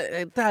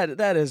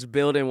 That is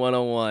building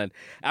 101.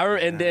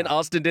 And then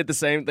Austin did the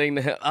same thing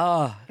to him.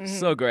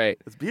 So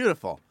great. It's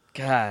beautiful.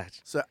 God.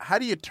 So how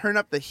do you turn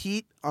up the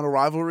heat on a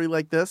rivalry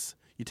like this?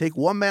 You take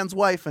one man's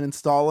wife and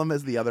install him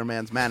as the other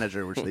man's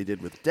manager, which they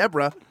did with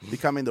Deborah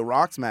becoming The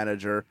Rock's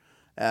manager.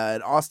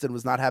 And Austin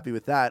was not happy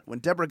with that. When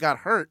Deborah got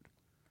hurt,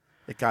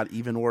 it got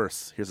even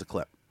worse. Here's a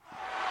clip.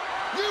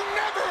 You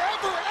never,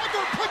 ever,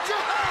 ever put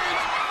your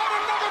hands on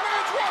another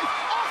man's wife.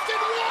 Austin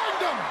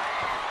warned him.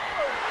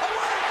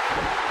 Away.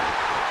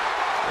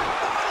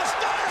 Oh, the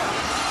stunner.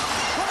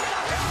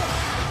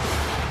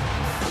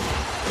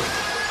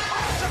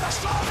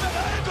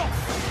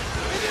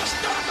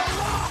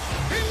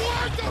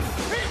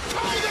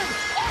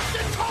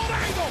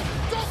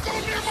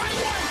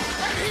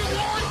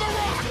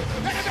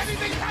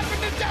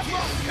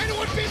 and it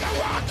would be The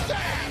Rock's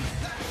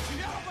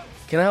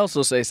ass! Can I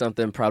also say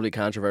something probably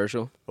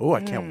controversial? Oh,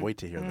 I can't wait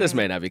to hear This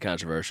may not be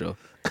controversial.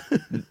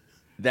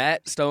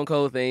 That Stone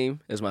Cold theme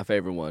is my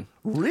favorite one.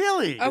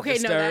 Really? Okay,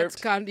 no, that's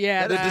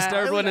The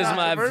Disturbed one is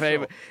my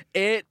controversial.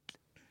 favorite.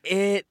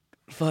 It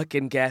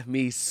fucking got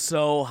me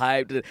so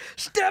hyped.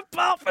 Step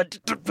off! I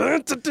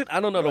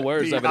don't know the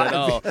words of it at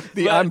all.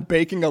 The I'm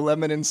baking a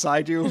lemon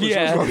inside you.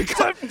 Yeah.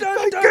 Inside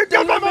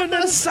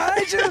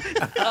you.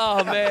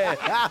 Oh man,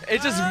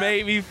 it just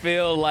made me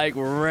feel like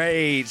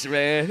rage,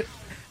 man.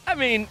 I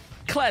mean,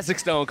 classic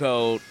Stone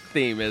Cold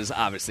theme is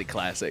obviously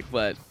classic,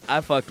 but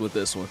I fucked with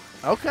this one.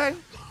 Okay.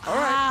 All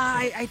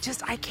right.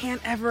 I can't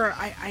ever.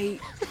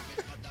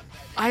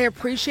 I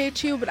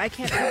appreciate you, but I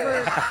can't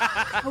ever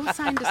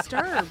co-sign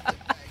Disturbed.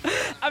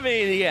 I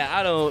mean,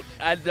 yeah,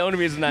 the only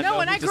reason I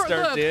know who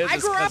Disturbed is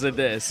because of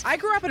this. I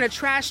grew up in a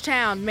trash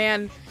town,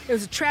 man. It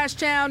was a trash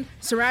town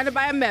surrounded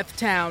by a meth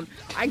town.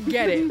 I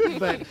get it,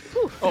 but...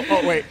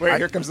 Oh, wait,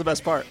 here comes the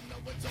best part.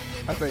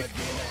 I think.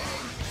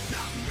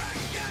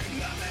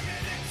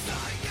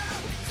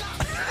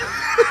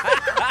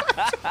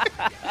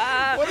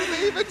 What did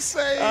they even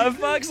say? I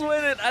fucks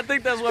with it. I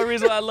think that's one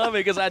reason why I love it,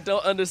 because I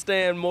don't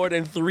understand more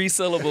than 3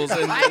 syllables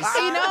in this.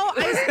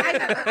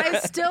 I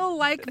still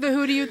like the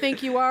Who Do You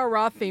Think You Are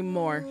Raw theme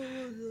more.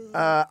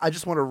 I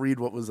just want to read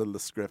what was in the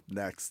script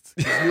next.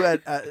 You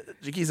had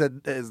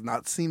Jacquis has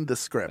not seen the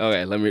script.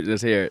 Okay,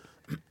 let's hear it.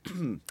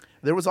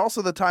 There was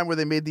also the time where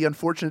they made the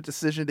unfortunate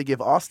decision to give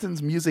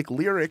Austin's music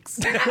lyrics.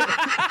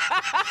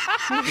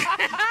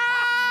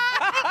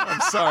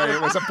 I'm sorry,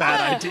 it was a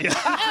bad idea.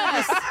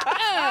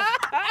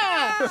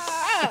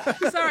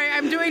 Sorry,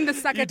 I'm doing the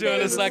sucker thing. You're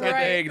doing the sucker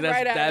thing.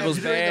 That was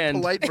banned.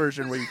 The polite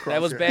version where you cross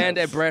That was your banned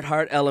L's. at Bret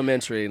Hart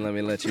Elementary. Let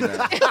me let you know.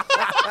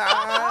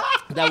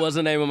 That was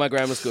the name of my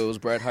grammar school. It was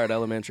Bret Hart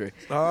Elementary.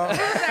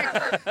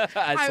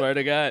 I swear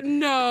to God.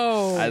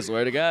 No. I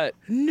swear to God.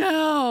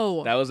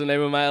 No. That was the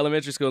name of my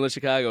elementary school in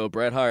Chicago,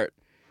 Bret Hart.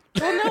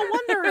 Well, no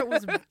wonder it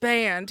was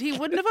banned. He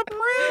wouldn't have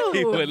approved.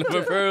 He wouldn't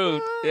have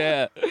approved.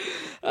 Yeah.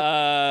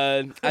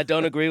 I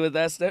don't agree with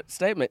that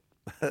statement.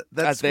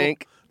 I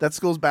think. That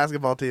school's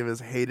basketball team is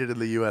hated in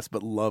the U.S.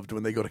 but loved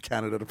when they go to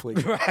Canada to play.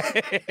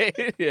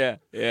 Right. Yeah.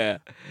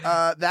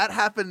 That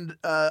happened.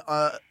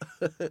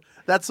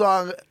 That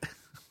song.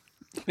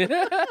 You're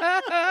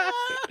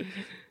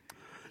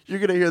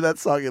gonna hear that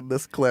song in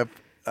this clip,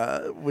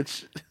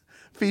 which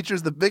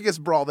features the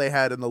biggest brawl they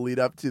had in the lead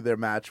up to their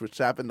match, which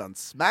happened on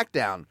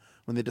SmackDown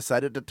when they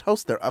decided to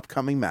toast their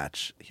upcoming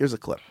match. Here's a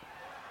clip.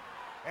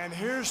 And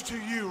here's to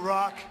you,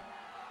 Rock,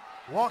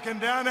 walking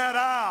down that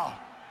aisle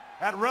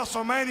at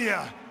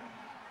WrestleMania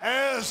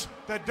as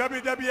the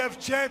WWF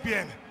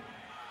champion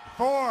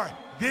for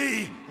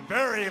the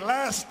very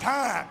last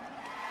time.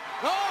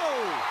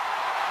 Oh!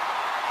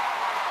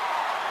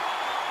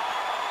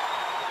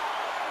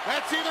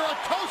 That's either a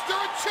toast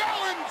or a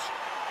challenge.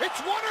 It's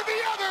one or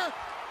the other.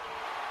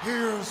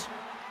 Here's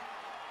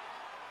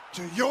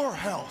to your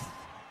health.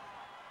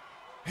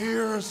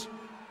 Here's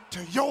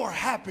to your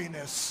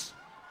happiness.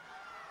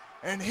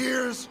 And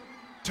here's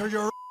to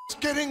your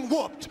getting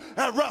whooped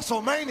at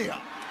WrestleMania.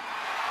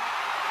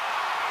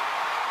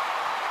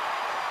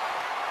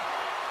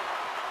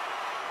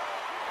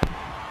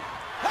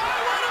 Hey,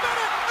 wait a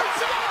minute!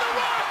 It's on The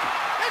Rock!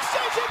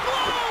 Exchanging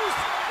blows!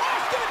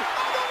 Austin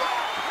on The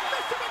Rock!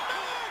 Mr.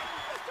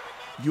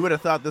 McMahon! You would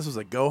have thought this was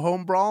a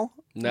go-home brawl?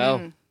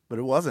 No. But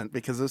it wasn't,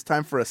 because it was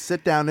time for a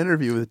sit-down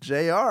interview with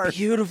JR.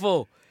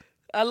 Beautiful.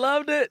 I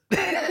loved it.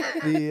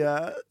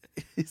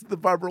 He's the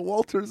Barbara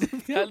Walters.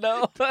 I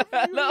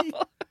know.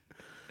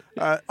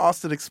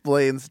 Austin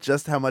explains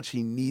just how much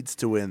he needs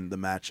to win the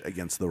match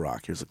against The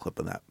Rock. Here's a clip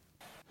of that.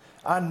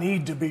 I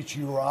need to beat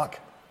you, Rock.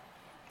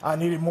 I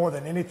need it more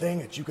than anything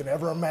that you can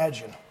ever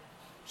imagine.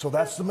 So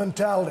that's the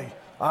mentality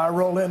I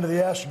roll into the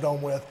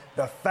Astrodome with.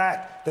 The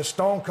fact that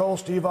Stone Cold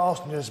Steve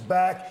Austin is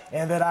back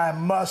and that I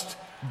must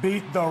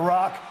beat The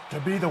Rock to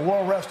be the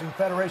World Wrestling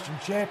Federation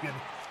champion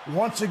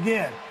once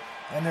again.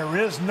 And there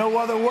is no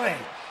other way.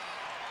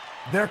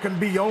 There can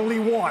be only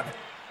one.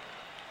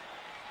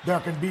 There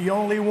can be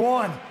only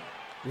one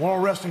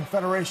World Wrestling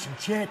Federation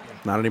champion.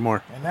 Not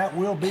anymore. And that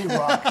will be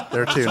Rock.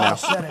 There are two It's now. all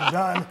said and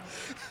done.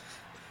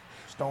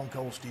 Stone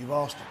Cold Steve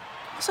Austin.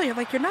 So you're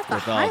like, you're not the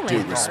With all due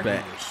Highlander.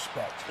 respect.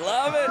 Respect.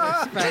 Love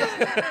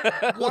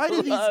it. Why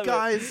do these Love it.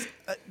 guys,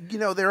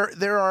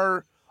 there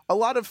are a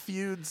lot of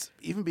feuds,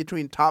 even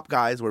between top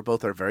guys, where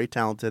both are very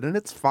talented, and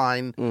it's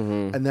fine.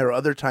 Mm-hmm. And there are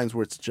other times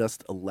where it's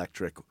just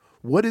electric.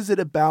 What is it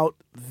about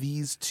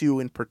these two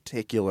in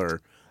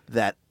particular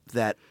that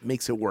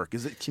makes it work?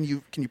 Is it can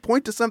you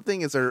point to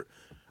something? Is there?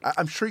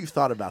 I'm sure you've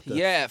thought about this.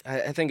 Yeah,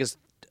 I think it's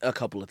a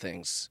couple of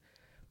things.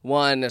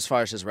 One, as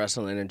far as just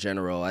wrestling in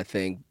general, I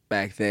think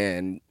back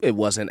then it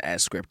wasn't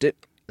as scripted.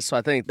 So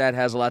I think that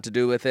has a lot to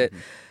do with it.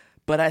 Mm-hmm.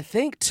 But I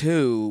think,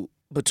 too,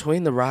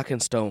 between The Rock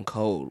and Stone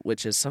Cold,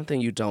 which is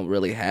something you don't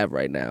really have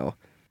right now,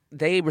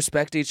 they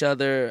respect each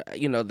other.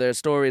 You know, their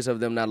stories of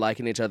them not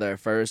liking each other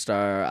at first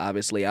are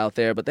obviously out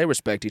there, but they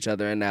respect each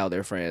other, and now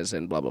they're friends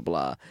and blah, blah,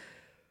 blah.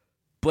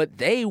 but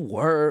they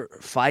were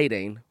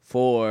fighting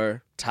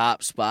for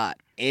top spot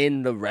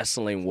in the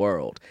wrestling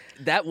world.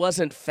 That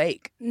wasn't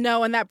fake.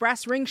 No, and that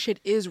brass ring shit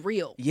is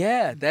real.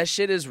 Yeah, that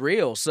shit is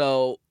real.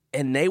 So,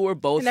 and they were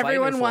both and fighting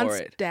everyone for wants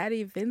it.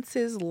 Daddy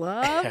Vince's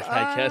love.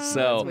 I guess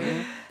so.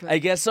 I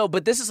guess so.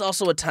 But this is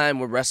also a time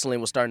where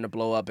wrestling was starting to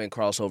blow up and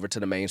cross over to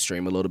the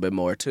mainstream a little bit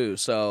more too.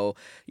 So,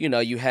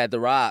 you had The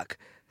Rock,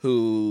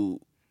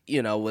 who,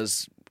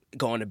 was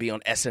going to be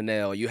on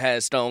SNL. You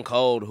had Stone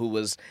Cold, who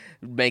was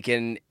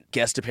making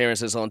guest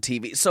appearances on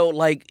TV. So,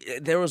 like,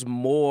 there was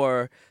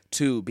more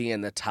to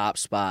being the top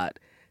spot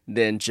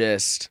than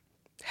just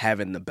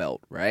having the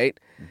belt, right?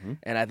 Mm-hmm.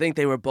 And I think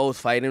they were both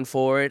fighting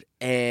for it,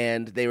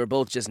 and they were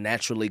both just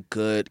naturally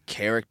good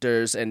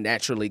characters and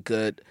naturally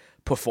good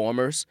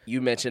performers.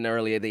 You mentioned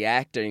earlier the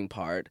acting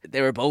part.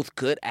 They were both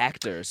good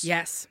actors.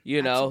 Yes.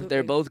 Absolutely.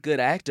 They're both good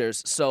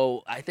actors.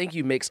 So I think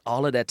you mix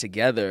all of that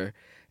together,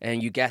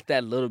 and you got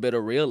that little bit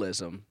of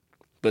realism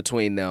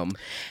between them.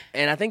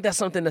 And I think that's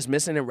something that's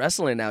missing in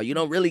wrestling now. You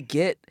don't really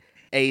get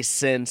a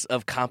sense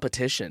of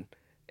competition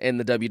in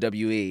the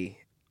WWE.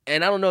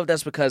 And I don't know if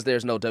that's because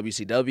there's no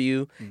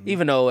WCW,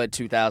 even though at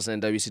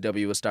 2000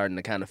 WCW was starting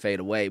to kind of fade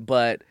away.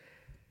 But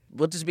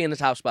what does being the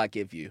top spot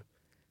give you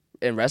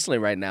in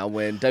wrestling right now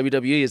when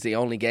WWE is the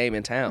only game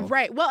in town?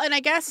 Right. Well, and I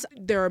guess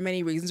there are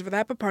many reasons for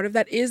that, but part of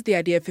that is the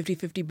idea of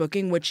 50-50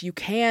 booking, which you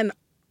can,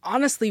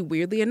 honestly,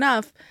 weirdly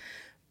enough,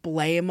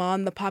 blame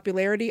on the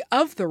popularity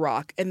of The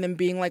Rock and then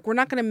being like, we're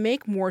not going to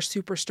make more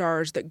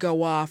superstars that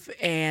go off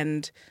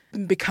and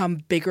become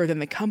bigger than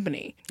the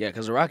company. Yeah,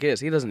 because The Rock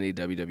he doesn't need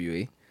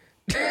WWE.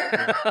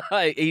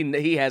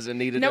 he hasn't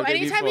needed no, WWE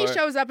anytime he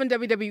shows up in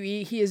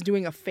WWE, he is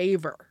doing a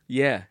favor.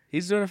 Yeah,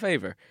 he's doing a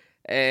favor.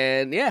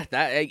 And yeah,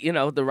 that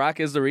The Rock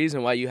is the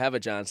reason why you have a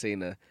John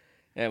Cena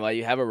and why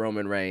you have a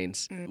Roman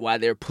Reigns, why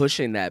they're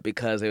pushing that,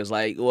 because it was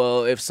like,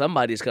 well, if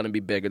somebody's going to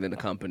be bigger than the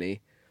company,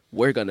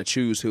 we're going to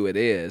choose who it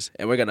is,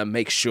 and we're going to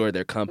make sure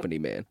they're company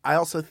men. I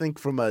also think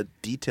from a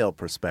detail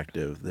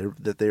perspective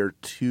that they are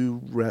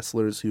two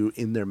wrestlers who,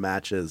 in their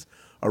matches,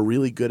 are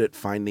really good at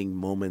finding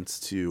moments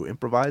to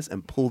improvise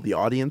and pull the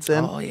audience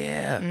in. Oh,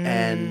 yeah.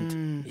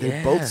 And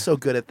they're both so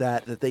good at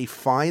that they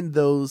find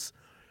those,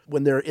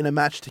 when they're in a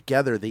match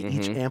together, they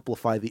each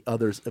amplify the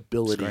other's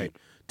ability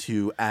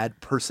to add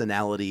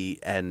personality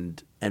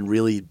and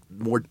really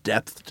more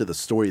depth to the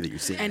story that you're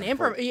seeing. And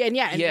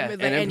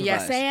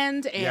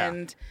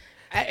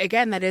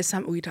again, that is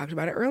something, we talked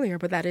about it earlier,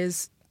 but that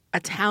is a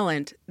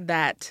talent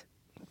that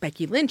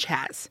Becky Lynch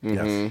has.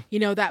 Yes.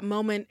 That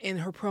moment in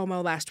her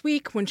promo last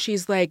week when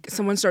she's like,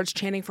 someone starts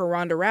chanting for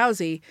Ronda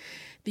Rousey,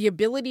 the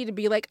ability to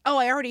be like, oh,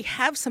 I already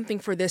have something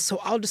for this,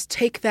 so I'll just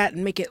take that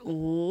and make it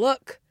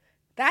look.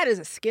 That is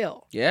a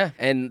skill. Yeah,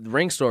 and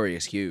ring story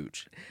is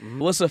huge.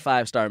 What's a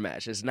 5-star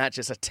match? It's not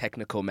just a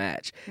technical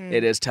match.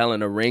 It is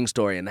telling a ring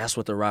story, and that's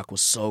what The Rock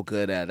was so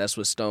good at. That's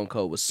what Stone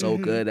Cold was so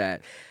good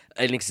at.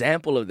 An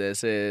example of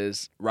this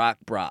is Rock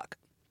Brock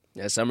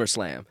at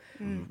SummerSlam.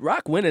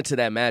 Rock went into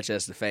that match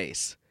as the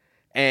face,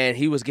 and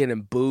he was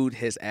getting booed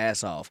his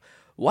ass off.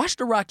 Watch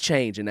The Rock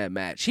change in that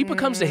match. He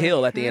becomes the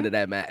heel at the end of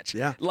that match.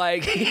 Yeah.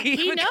 Like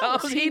he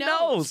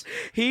knows.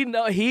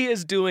 He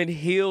is doing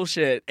heel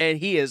shit, and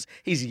he's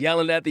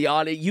yelling at the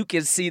audience. You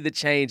can see the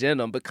change in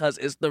him because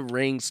it's the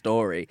ring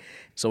story.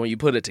 So when you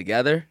put it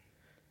together,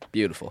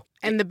 beautiful.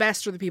 And the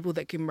best are the people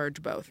that can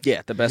merge both.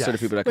 Yeah, the best are the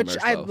people that can merge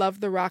both. Which I both.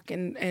 love The Rock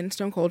and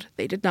Stone Cold.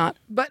 They did not.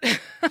 But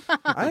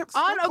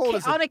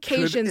on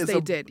occasions they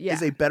did. Yeah.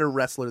 Is a better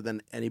wrestler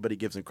than anybody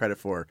gives him credit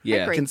for.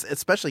 Yeah.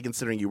 Especially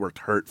considering he worked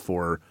hurt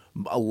for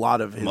a lot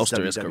of his Most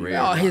of his WWE career.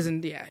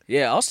 run.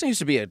 Yeah, Austin used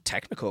to be a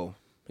technical.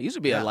 He used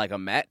to be like a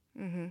mat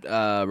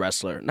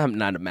wrestler.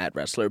 Not a mat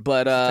wrestler,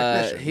 but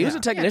he was a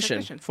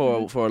technician for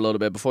a little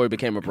bit before he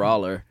became a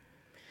brawler.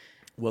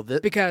 Well,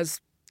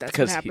 because that's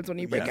what happens when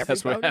you break every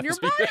bone in your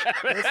body.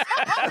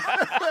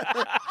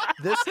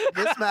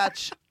 This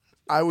match,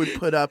 I would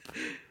put up.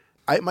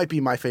 It might be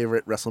my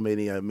favorite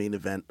WrestleMania main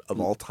event of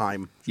all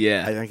time.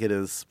 Yeah, I think it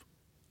is.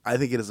 I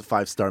think it is a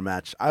 5-star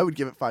match. I would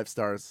give it 5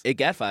 stars. It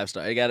got 5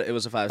 stars. It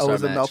was a 5-star match. Oh, it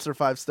was a Meltzer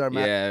 5-star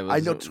match? Yeah, it was, I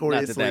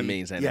notoriously... Not that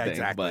means anything, yeah,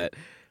 exactly.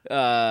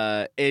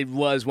 but it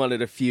was one of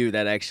the few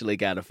that actually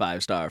got a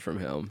 5-star from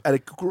him.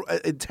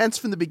 Intense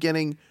from the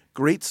beginning.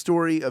 Great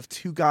story of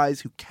two guys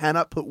who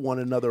cannot put one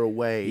another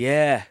away.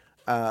 Yeah.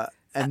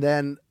 And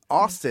then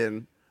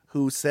Austin,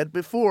 who said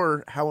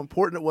before how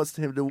important it was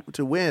to him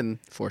to win.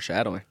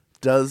 Foreshadowing.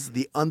 Does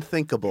the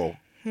unthinkable.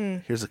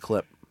 Here's a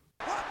clip.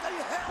 What the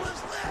hell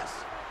is this?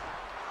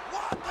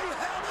 What the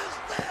hell is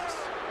this?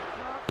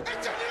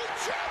 It's a new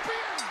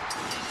champion!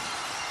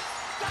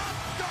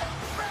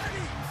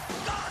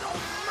 God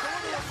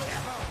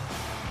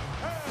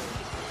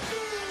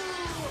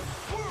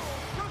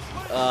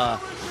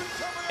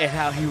almighty! And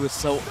how he was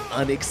so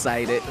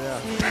unexcited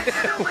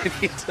when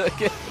he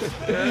took it.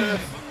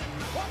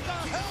 What the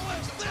hell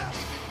is this?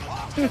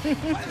 Austin,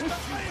 face to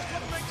face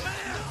with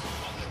McMahon!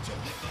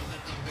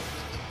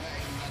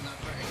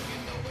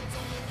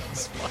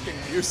 It's fucking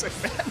music,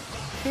 man.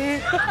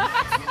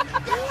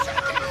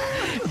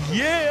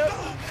 Yeah.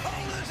 Don't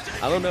call this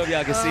I don't know if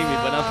y'all can see me,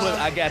 but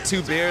I got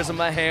 2 beers in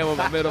my hand with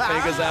my middle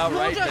fingers out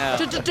right now.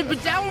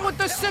 Down with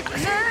the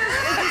sickness.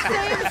 It's the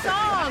same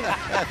song.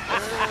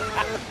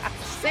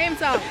 Same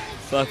song.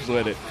 Fucks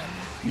with it.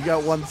 You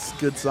got one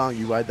good song,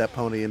 you ride that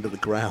pony into the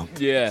ground.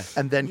 Yeah.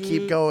 And then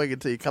keep going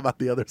until you come out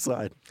the other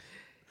side.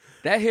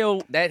 That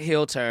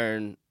heel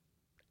turn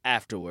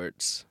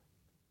afterwards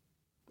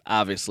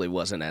obviously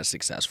wasn't as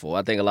successful.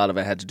 I think a lot of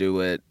it had to do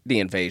with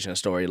the invasion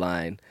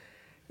storyline.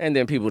 And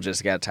then people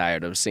just got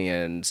tired of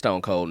seeing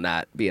Stone Cold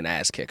not be an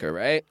ass kicker,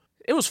 right?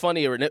 It was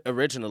funny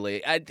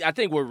originally. I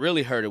think what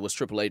really hurt it was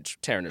Triple H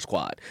tearing his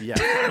quad. Yeah.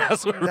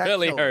 That's what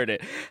really hurt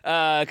it.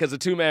 Because the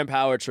 2-man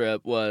power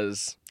trip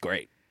was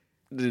great.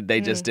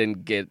 They just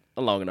didn't get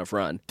a long enough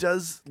run.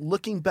 Does,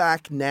 looking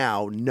back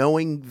now,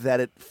 knowing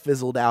that it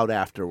fizzled out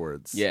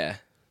afterwards,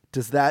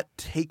 does that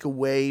take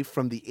away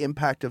from the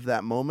impact of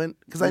that moment?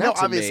 Because I know,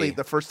 obviously,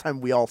 the first time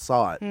we all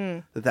saw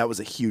it, that was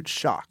a huge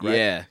shock,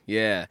 right?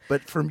 Yeah.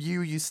 But from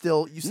you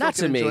still not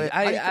can to enjoy me. it.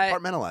 How do you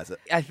compartmentalize it?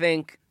 I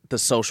think the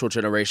social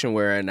generation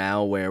we're in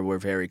now, where we're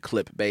very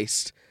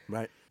clip-based,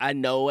 right? I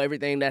know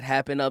everything that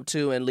happened up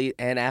to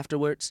and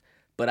afterwards,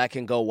 but I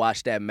can go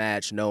watch that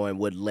match knowing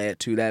what led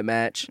to that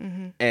match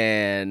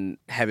and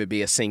have it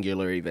be a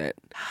singular event.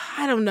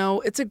 I don't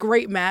know. It's a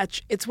great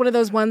match. It's one of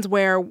those ones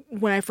where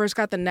when I first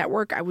got the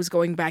network, I was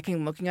going back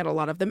and looking at a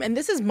lot of them. And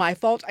this is my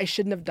fault. I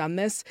shouldn't have done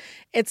this.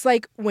 It's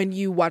like when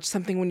you watch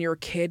something when you're a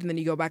kid and then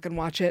you go back and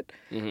watch it.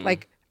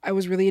 Like, I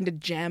was really into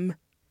Gem.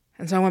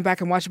 And so I went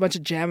back and watched a bunch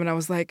of Gem and I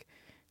was like,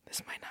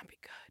 this might not be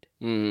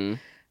good.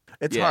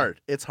 It's hard.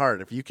 It's hard.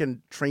 If you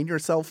can train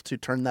yourself to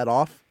turn that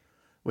off,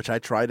 which I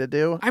try to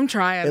do. I'm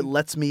trying. It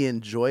lets me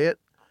enjoy it.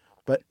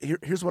 But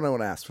here's what I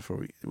want to ask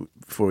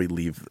before we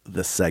leave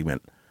this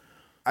segment.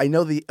 I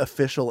know the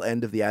official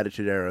end of the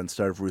Attitude Era and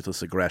start of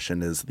Ruthless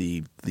Aggression is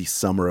the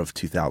summer of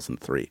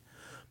 2003.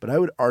 But I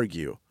would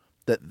argue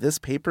that this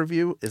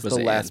pay-per-view is the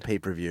last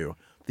pay-per-view.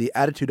 The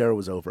Attitude Era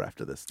was over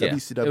after this. Yeah,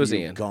 WCW was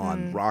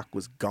gone. Rock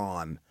was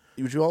gone.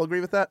 Would you all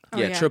agree with that?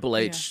 Yeah, Triple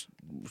H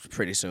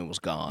pretty soon was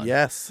gone.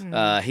 Yes.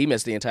 He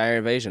missed the entire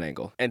invasion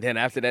angle. And then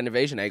after that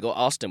invasion angle,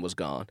 Austin was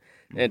gone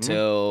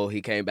until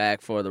he came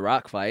back for the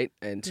Rock fight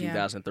in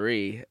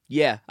 2003.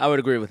 Yeah, I would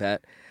agree with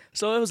that.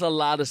 So it was a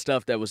lot of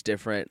stuff that was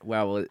different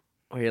where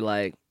you're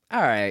like,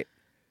 all right,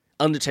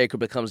 Undertaker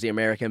becomes the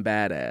American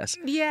badass.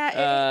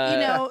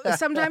 Yeah,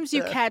 sometimes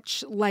you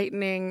catch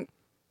lightning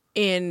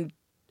in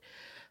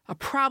a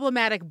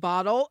problematic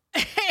bottle,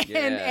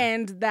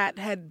 and that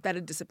had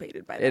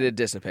dissipated by then. It had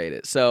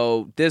dissipated.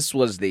 So this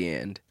was the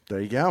end.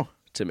 There you go.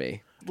 To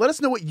me. Let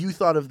us know what you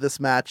thought of this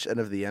match and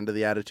of the end of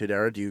the Attitude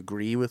Era. Do you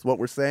agree with what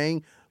we're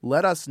saying?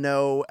 Let us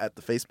know at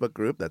the Facebook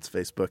group. That's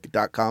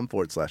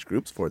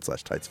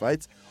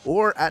facebook.com/groups/TightsFights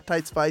or at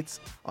TightsFights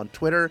on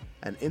Twitter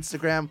and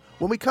Instagram.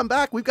 When we come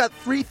back, we've got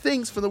 3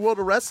 things from the world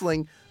of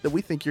wrestling that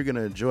we think you're going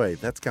to enjoy.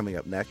 That's coming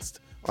up next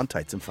on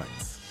Tights and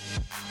Fights.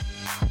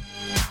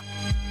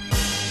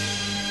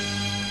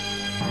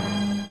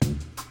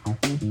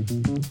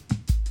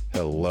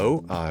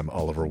 Hello, I'm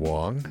Oliver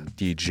Wong,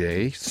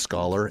 DJ,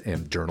 scholar,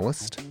 and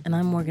journalist. And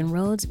I'm Morgan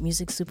Rhodes,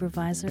 music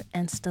supervisor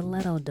and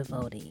stiletto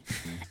devotee.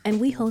 And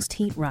we host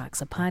Heat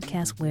Rocks, a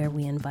podcast where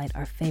we invite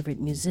our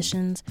favorite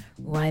musicians,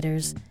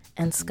 writers,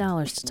 and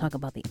scholars to talk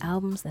about the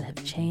albums that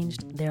have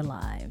changed their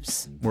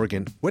lives.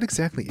 Morgan, what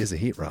exactly is a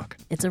heat rock?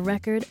 It's a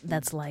record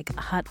that's like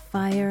hot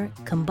fire,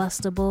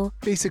 combustible.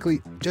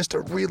 Basically, just a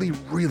really,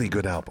 really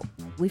good album.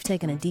 We've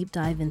taken a deep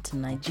dive into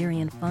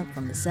Nigerian funk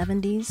from the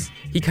 70s.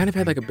 He kind of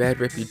had like a bad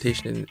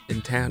reputation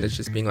in town as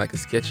just being like a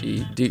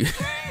sketchy dude.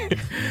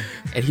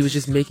 And he was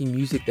just making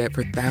music that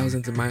for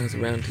thousands of miles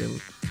around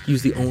him, he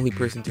was the only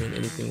person doing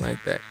anything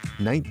like that.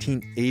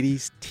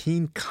 1980s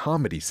teen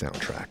comedy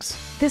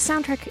soundtracks. This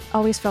soundtrack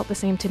always felt the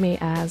same to me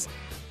as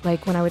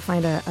like when I would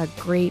find a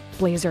great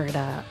blazer at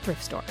a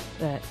thrift store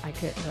that I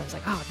was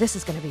like, oh, this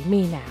is going to be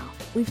me now.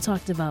 We've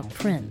talked about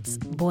Prince,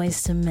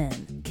 Boyz II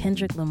Men,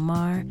 Kendrick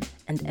Lamar,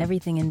 and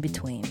everything in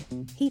between.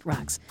 Heat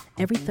Rocks,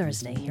 every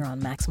Thursday here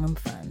on Maximum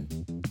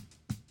Fun.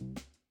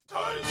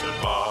 Tights and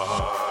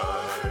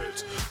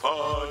Fights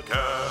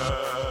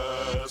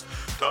Podcast.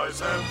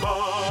 Tights and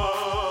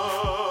Fights.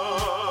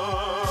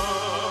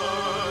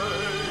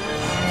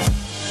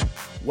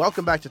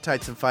 Welcome back to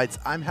Tights and Fights.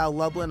 I'm Hal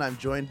Lublin. I'm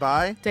joined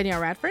by Danielle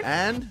Radford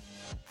and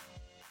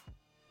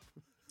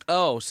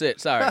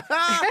sorry.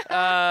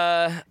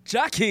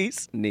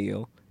 Jacquis,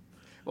 Neal.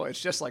 Well,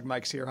 it's just like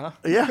Mike's here, huh?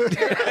 Yeah.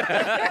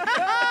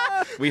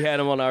 We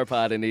had him on our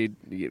pod, and he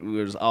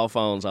was all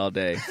phones all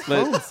day.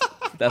 But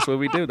that's what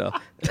we do, though.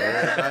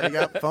 Everybody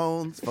got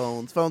phones.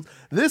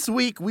 This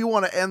week, we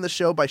want to end the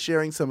show by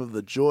sharing some of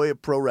the joy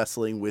of pro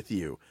wrestling with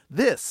you.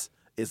 This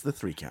is the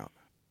 3 count.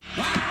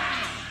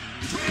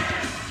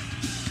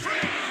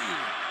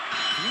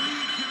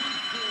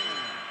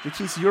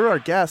 Jacquis, you're our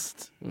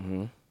guest.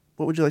 Mm-hmm.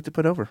 What would you like to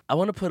put over? I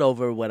want to put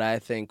over what I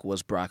think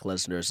was Brock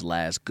Lesnar's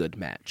last good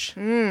match,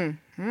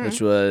 which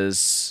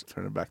was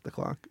Turning back the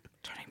clock.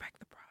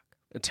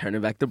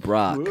 Turning back to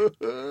Brock.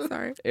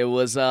 Sorry. It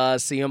was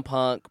CM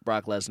Punk,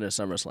 Brock Lesnar,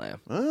 SummerSlam.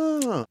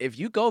 Oh. If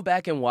you go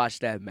back and watch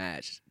that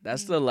match,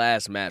 that's the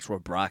last match where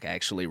Brock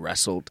actually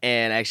wrestled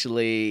and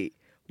actually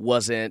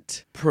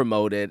wasn't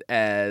promoted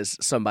as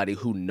somebody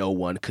who no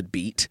one could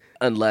beat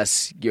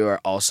unless you're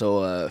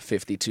also a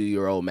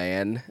 52-year-old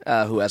man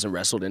who hasn't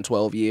wrestled in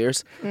 12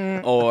 years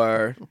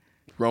or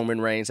Roman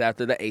Reigns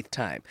after the 8th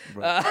time.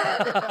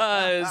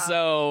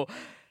 So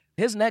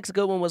his next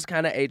good one was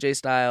kind of AJ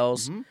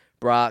Styles,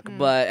 Brock,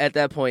 but at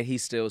that point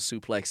he's still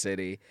Suplex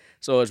City.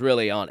 So it's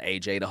really on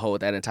AJ to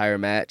hold that entire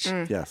match.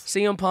 Yes.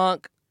 CM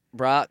Punk,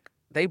 Brock,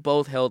 they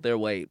both held their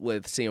weight,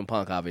 with CM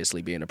Punk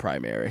obviously being a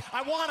primary.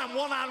 I want him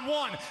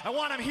one-on-one. I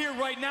want him here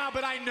right now,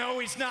 but I know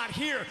he's not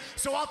here.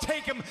 So I'll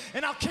take him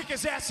and I'll kick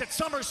his ass at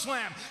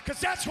SummerSlam,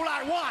 because that's what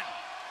I want.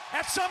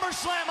 At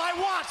SummerSlam, I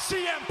want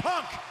CM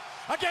Punk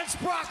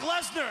against Brock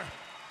Lesnar.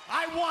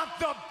 I want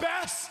the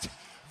best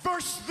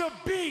versus the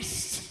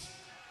beast.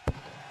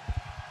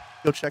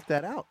 Go check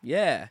that out.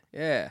 Yeah.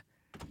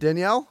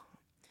 Danielle?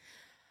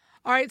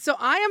 All right, so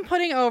I am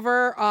putting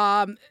over,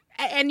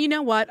 and you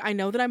know what? I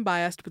know that I'm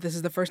biased, but this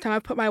is the first time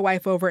I've put my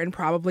wife over in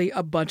probably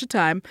a bunch of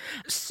time.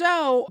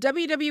 So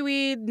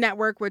WWE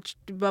Network, which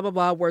blah, blah,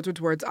 blah, words,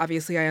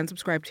 obviously I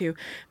unsubscribe to,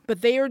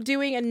 but they are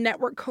doing a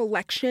network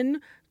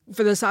collection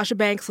for the Sasha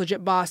Banks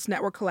Legit Boss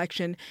Network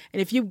Collection.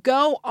 And if you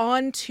go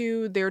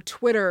onto their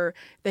Twitter,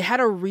 they had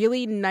a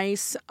really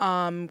nice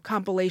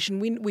compilation.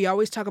 We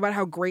always talk about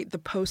how great the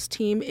Post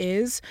team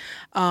is,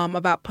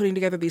 about putting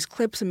together these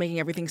clips and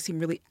making everything seem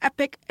really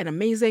epic and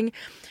amazing.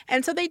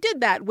 And so they did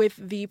that with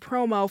the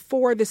promo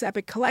for this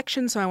epic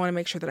collection, so I want to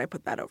make sure that I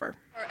put that over.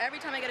 Or every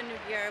time I get a new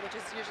gear, which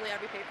is usually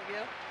every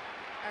pay-per-view,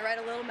 I write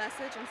a little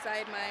message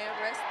inside my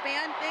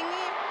wristband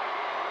thingy.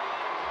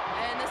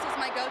 And this is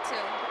my go-to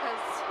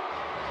because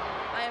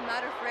I am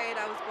not afraid.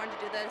 I was born to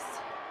do this.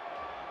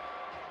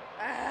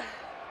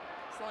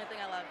 It's the only thing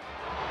I love.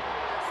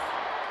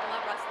 I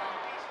love wrestling.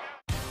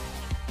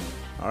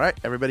 All right,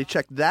 everybody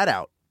check that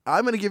out.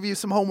 I'm going to give you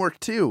some homework,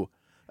 too.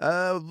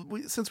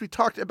 Since we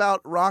talked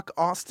about Rock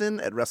Austin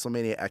at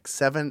WrestleMania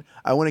X7,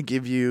 I want to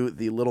give you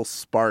the little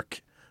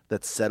spark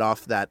that set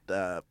off that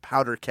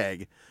powder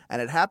keg.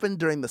 And it happened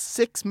during the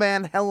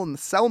 6-man Hell in the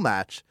Cell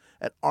match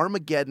at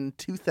Armageddon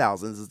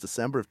 2000. This is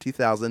December of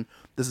 2000.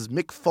 This is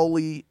Mick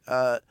Foley.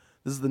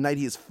 This is the night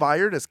he is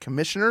fired as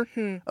commissioner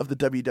of the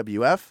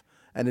WWF.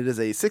 And it is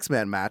a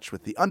 6-man match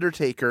with The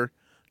Undertaker,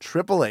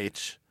 Triple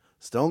H,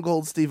 Stone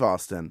Cold Steve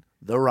Austin,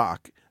 The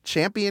Rock,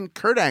 champion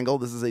Kurt Angle.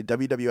 This is a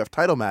WWF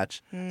title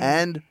match.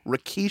 And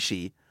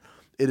Rikishi.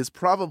 It is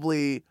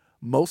probably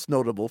most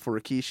notable for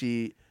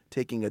Rikishi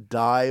taking a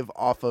dive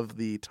off of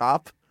the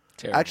top.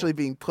 Terrible. Actually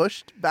being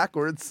pushed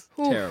backwards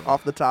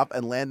off the top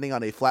and landing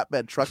on a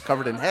flatbed truck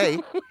covered in hay.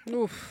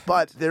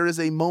 But there is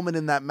a moment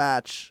in that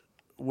match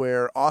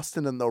where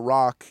Austin and The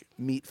Rock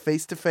meet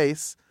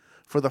face-to-face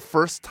for the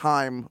first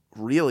time,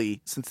 really,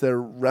 since their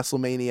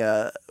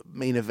WrestleMania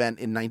main event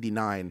in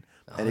 99.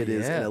 And it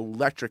is an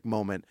electric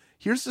moment.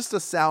 Here's just a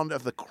sound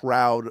of the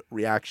crowd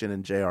reaction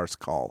in JR's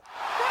call.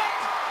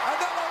 And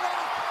then The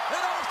Rock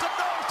and Austin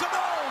nose to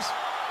nose.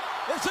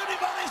 It's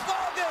anybody's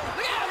ballgame.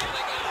 Look out, here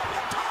they go.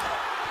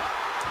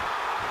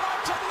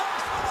 Right to the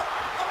last one.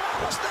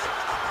 Around the stick.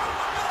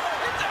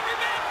 It's every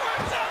man for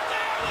himself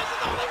there. This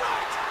is only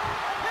right.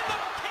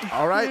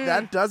 All right,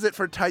 that does it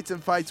for Tights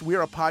and Fights. We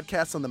are a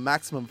podcast on the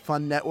Maximum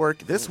Fun Network.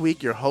 This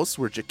week, your hosts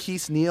were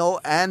Jacquis, Neal,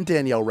 and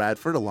Danielle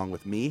Radford, along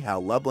with me,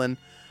 Hal Lublin.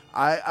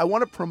 I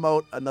want to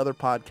promote another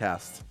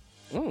podcast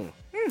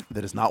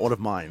that is not one of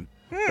mine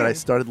that I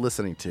started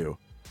listening to,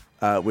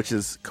 which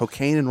is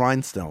Cocaine and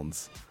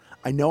Rhinestones.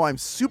 I know I'm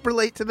super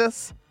late to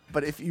this,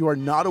 but if you are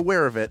not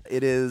aware of it,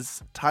 it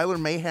is Tyler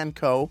Mahan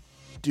Co.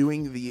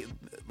 doing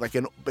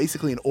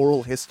basically an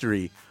oral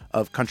history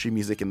of country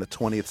music in the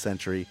 20th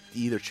century.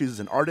 He either chooses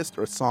an artist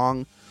or a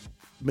song,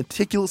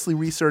 meticulously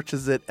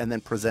researches it, and then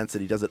presents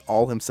it. He does it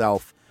all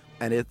himself,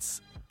 and it's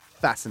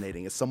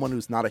fascinating. As someone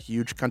who's not a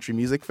huge country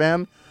music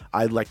fan,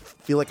 I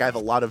feel like I have a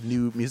lot of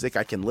new music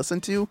I can listen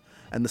to,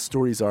 and the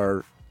stories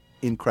are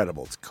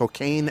incredible. It's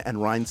Cocaine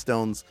and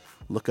Rhinestones.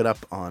 Look it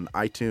up on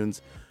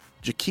iTunes.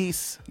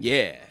 Jacquis.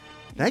 Yeah.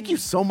 Thank you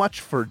so much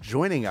for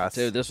joining us.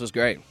 Dude, this was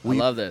great. I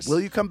love this. Will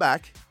you come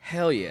back?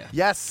 Hell yeah.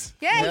 Yes.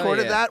 Yay.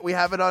 Recorded that. We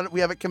have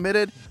it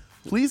committed.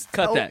 Please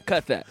cut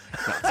that.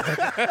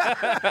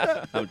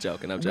 I'm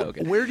joking.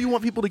 Where do you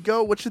want people to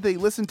go? What should they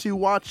listen to,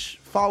 watch,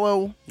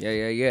 follow?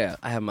 Yeah.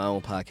 I have my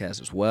own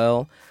podcast as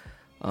well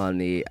on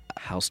the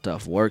How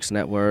Stuff Works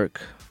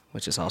Network,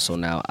 which is also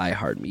now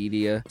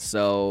iHeartMedia.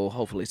 So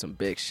hopefully some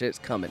big shit's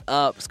coming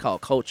up. It's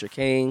called Culture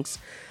Kings.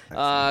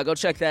 Go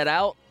check that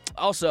out.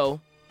 Also,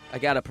 I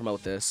got to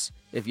promote this.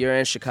 If you're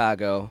in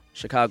Chicago,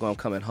 I'm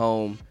coming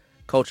home.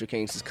 Culture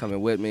Kings is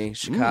coming with me.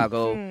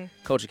 Chicago,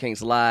 Culture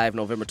Kings Live,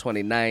 November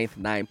 29th,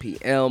 9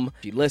 p.m.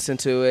 If you listen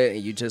to it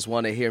and you just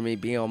want to hear me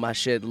be on my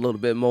shit a little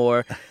bit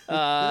more,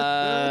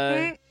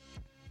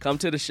 come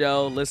to the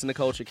show, listen to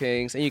Culture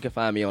Kings, and you can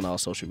find me on all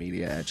social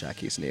media at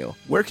Jacquis Neal.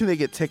 Where can they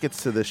get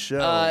tickets to the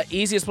show?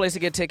 Easiest place to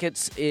get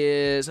tickets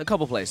is a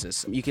couple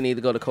places. You can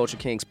either go to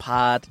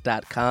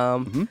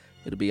culturekingspod.com. Mm-hmm.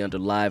 It'll be under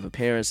live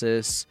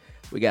appearances.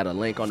 We got a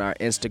link on our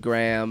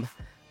Instagram.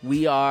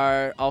 We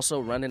are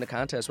also running a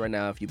contest right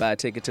now. If you buy a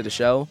ticket to the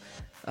show,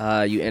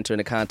 you enter in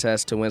a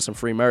contest to win some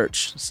free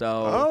merch.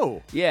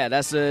 So, yeah,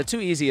 that's the two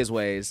easiest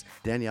ways.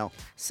 Danielle.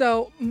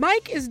 So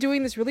Mike is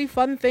doing this really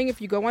fun thing. If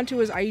you go onto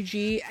his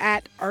IG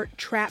at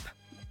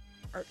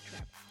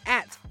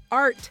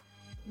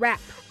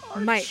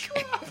Mike.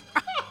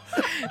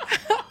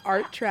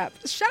 Art Trap.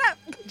 Shut up.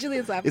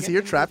 Jillian's laughing. Is he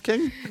your trap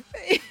king?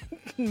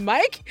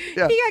 Mike?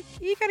 Yeah.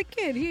 He got a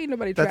kid. He ain't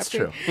nobody trap That's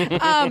king.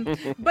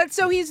 true. But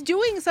so he's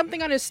doing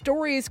something on his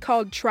stories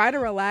called Try to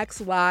Relax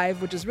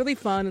Live, which is really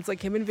fun. It's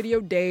like him and Video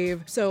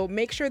Dave. So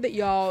make sure that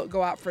y'all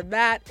go out for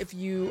that.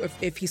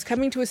 If he's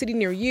coming to a city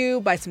near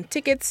you, buy some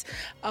tickets.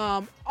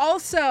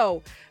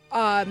 Also,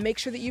 make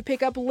sure that you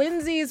pick up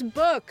Lindsay's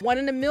book, 1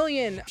 in a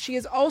Million. She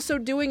is also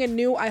doing a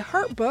new I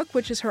Heart book,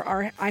 which is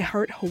her I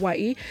Heart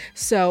Hawaii.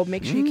 So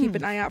make sure you keep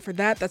an eye out for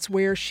that. That's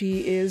where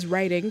she is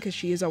writing, because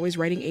she is always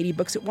writing 80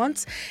 books at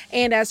once.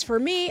 And as for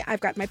me, I've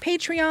got my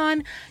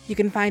Patreon. You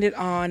can find it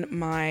on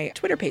my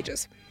Twitter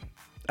pages.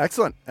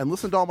 Excellent. And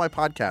listen to all my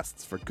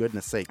podcasts, for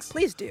goodness sakes.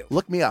 Please do.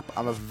 Look me up.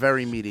 I'm a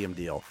very medium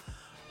deal.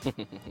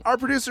 Our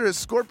producer is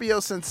Scorpio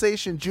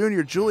Sensation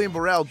Jr., Julian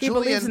Burrell. He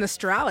believes in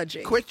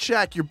astrology. Quick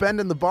check. You're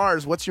bending the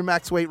bars. What's your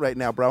max weight right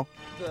now, bro?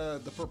 The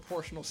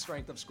proportional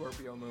strength of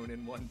Scorpio moon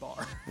in one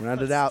bar.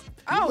 Round it out.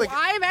 Oh,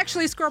 I'm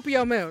actually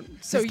Scorpio moon.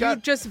 So you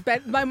just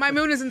my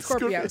moon is in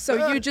Scorpio.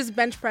 So you just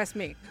bench press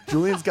me.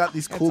 Julian's got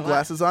these cool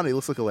glasses on. He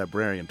looks like a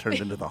librarian turned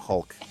into the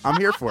Hulk. I'm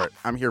here for it.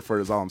 I'm here for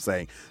it is all I'm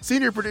saying.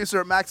 Senior producer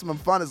at Maximum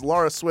Fun is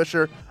Laura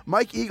Swisher.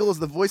 Mike Eagle is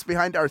the voice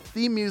behind our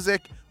theme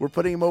music. We're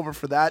putting him over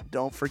for that.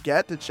 Don't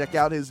forget to check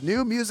out his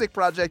new music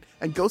project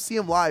and go see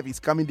him live. He's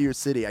coming to your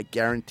city. I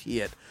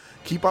guarantee it.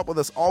 Keep up with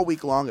us all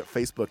week long at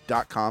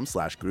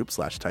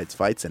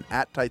facebook.com/group/TightsFights and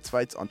at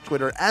TightsFights on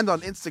Twitter and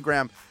on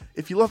Instagram.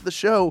 If you love the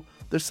show,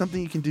 there's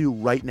something you can do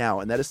right now,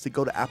 and that is to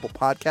go to Apple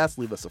Podcasts,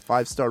 leave us a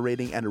 5-star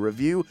rating and a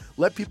review.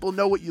 Let people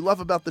know what you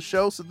love about the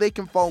show so they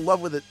can fall in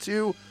love with it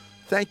too.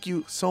 Thank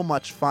you so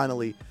much,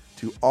 finally,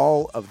 to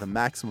all of the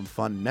Maximum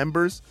Fun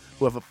members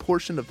who have a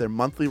portion of their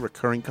monthly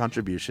recurring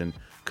contribution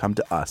come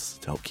to us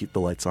to help keep the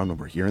lights on when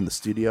we're here in the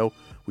studio.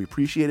 We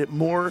appreciate it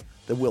more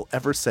than we'll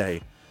ever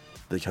say,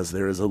 because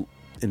there is an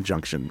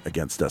injunction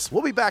against us.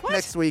 We'll be back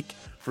next week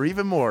for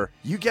even more,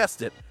 you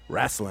guessed it,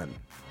 wrestling.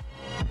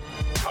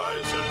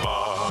 Tights and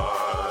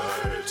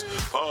Fights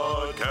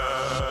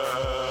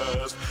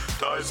Podcast.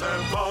 Tights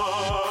and Fights.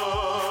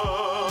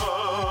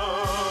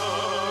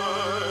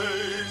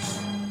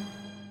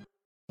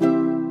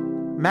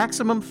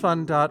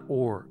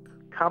 MaximumFun.org.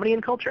 Comedy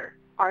and culture.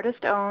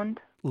 Artist owned.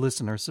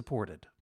 Listener supported.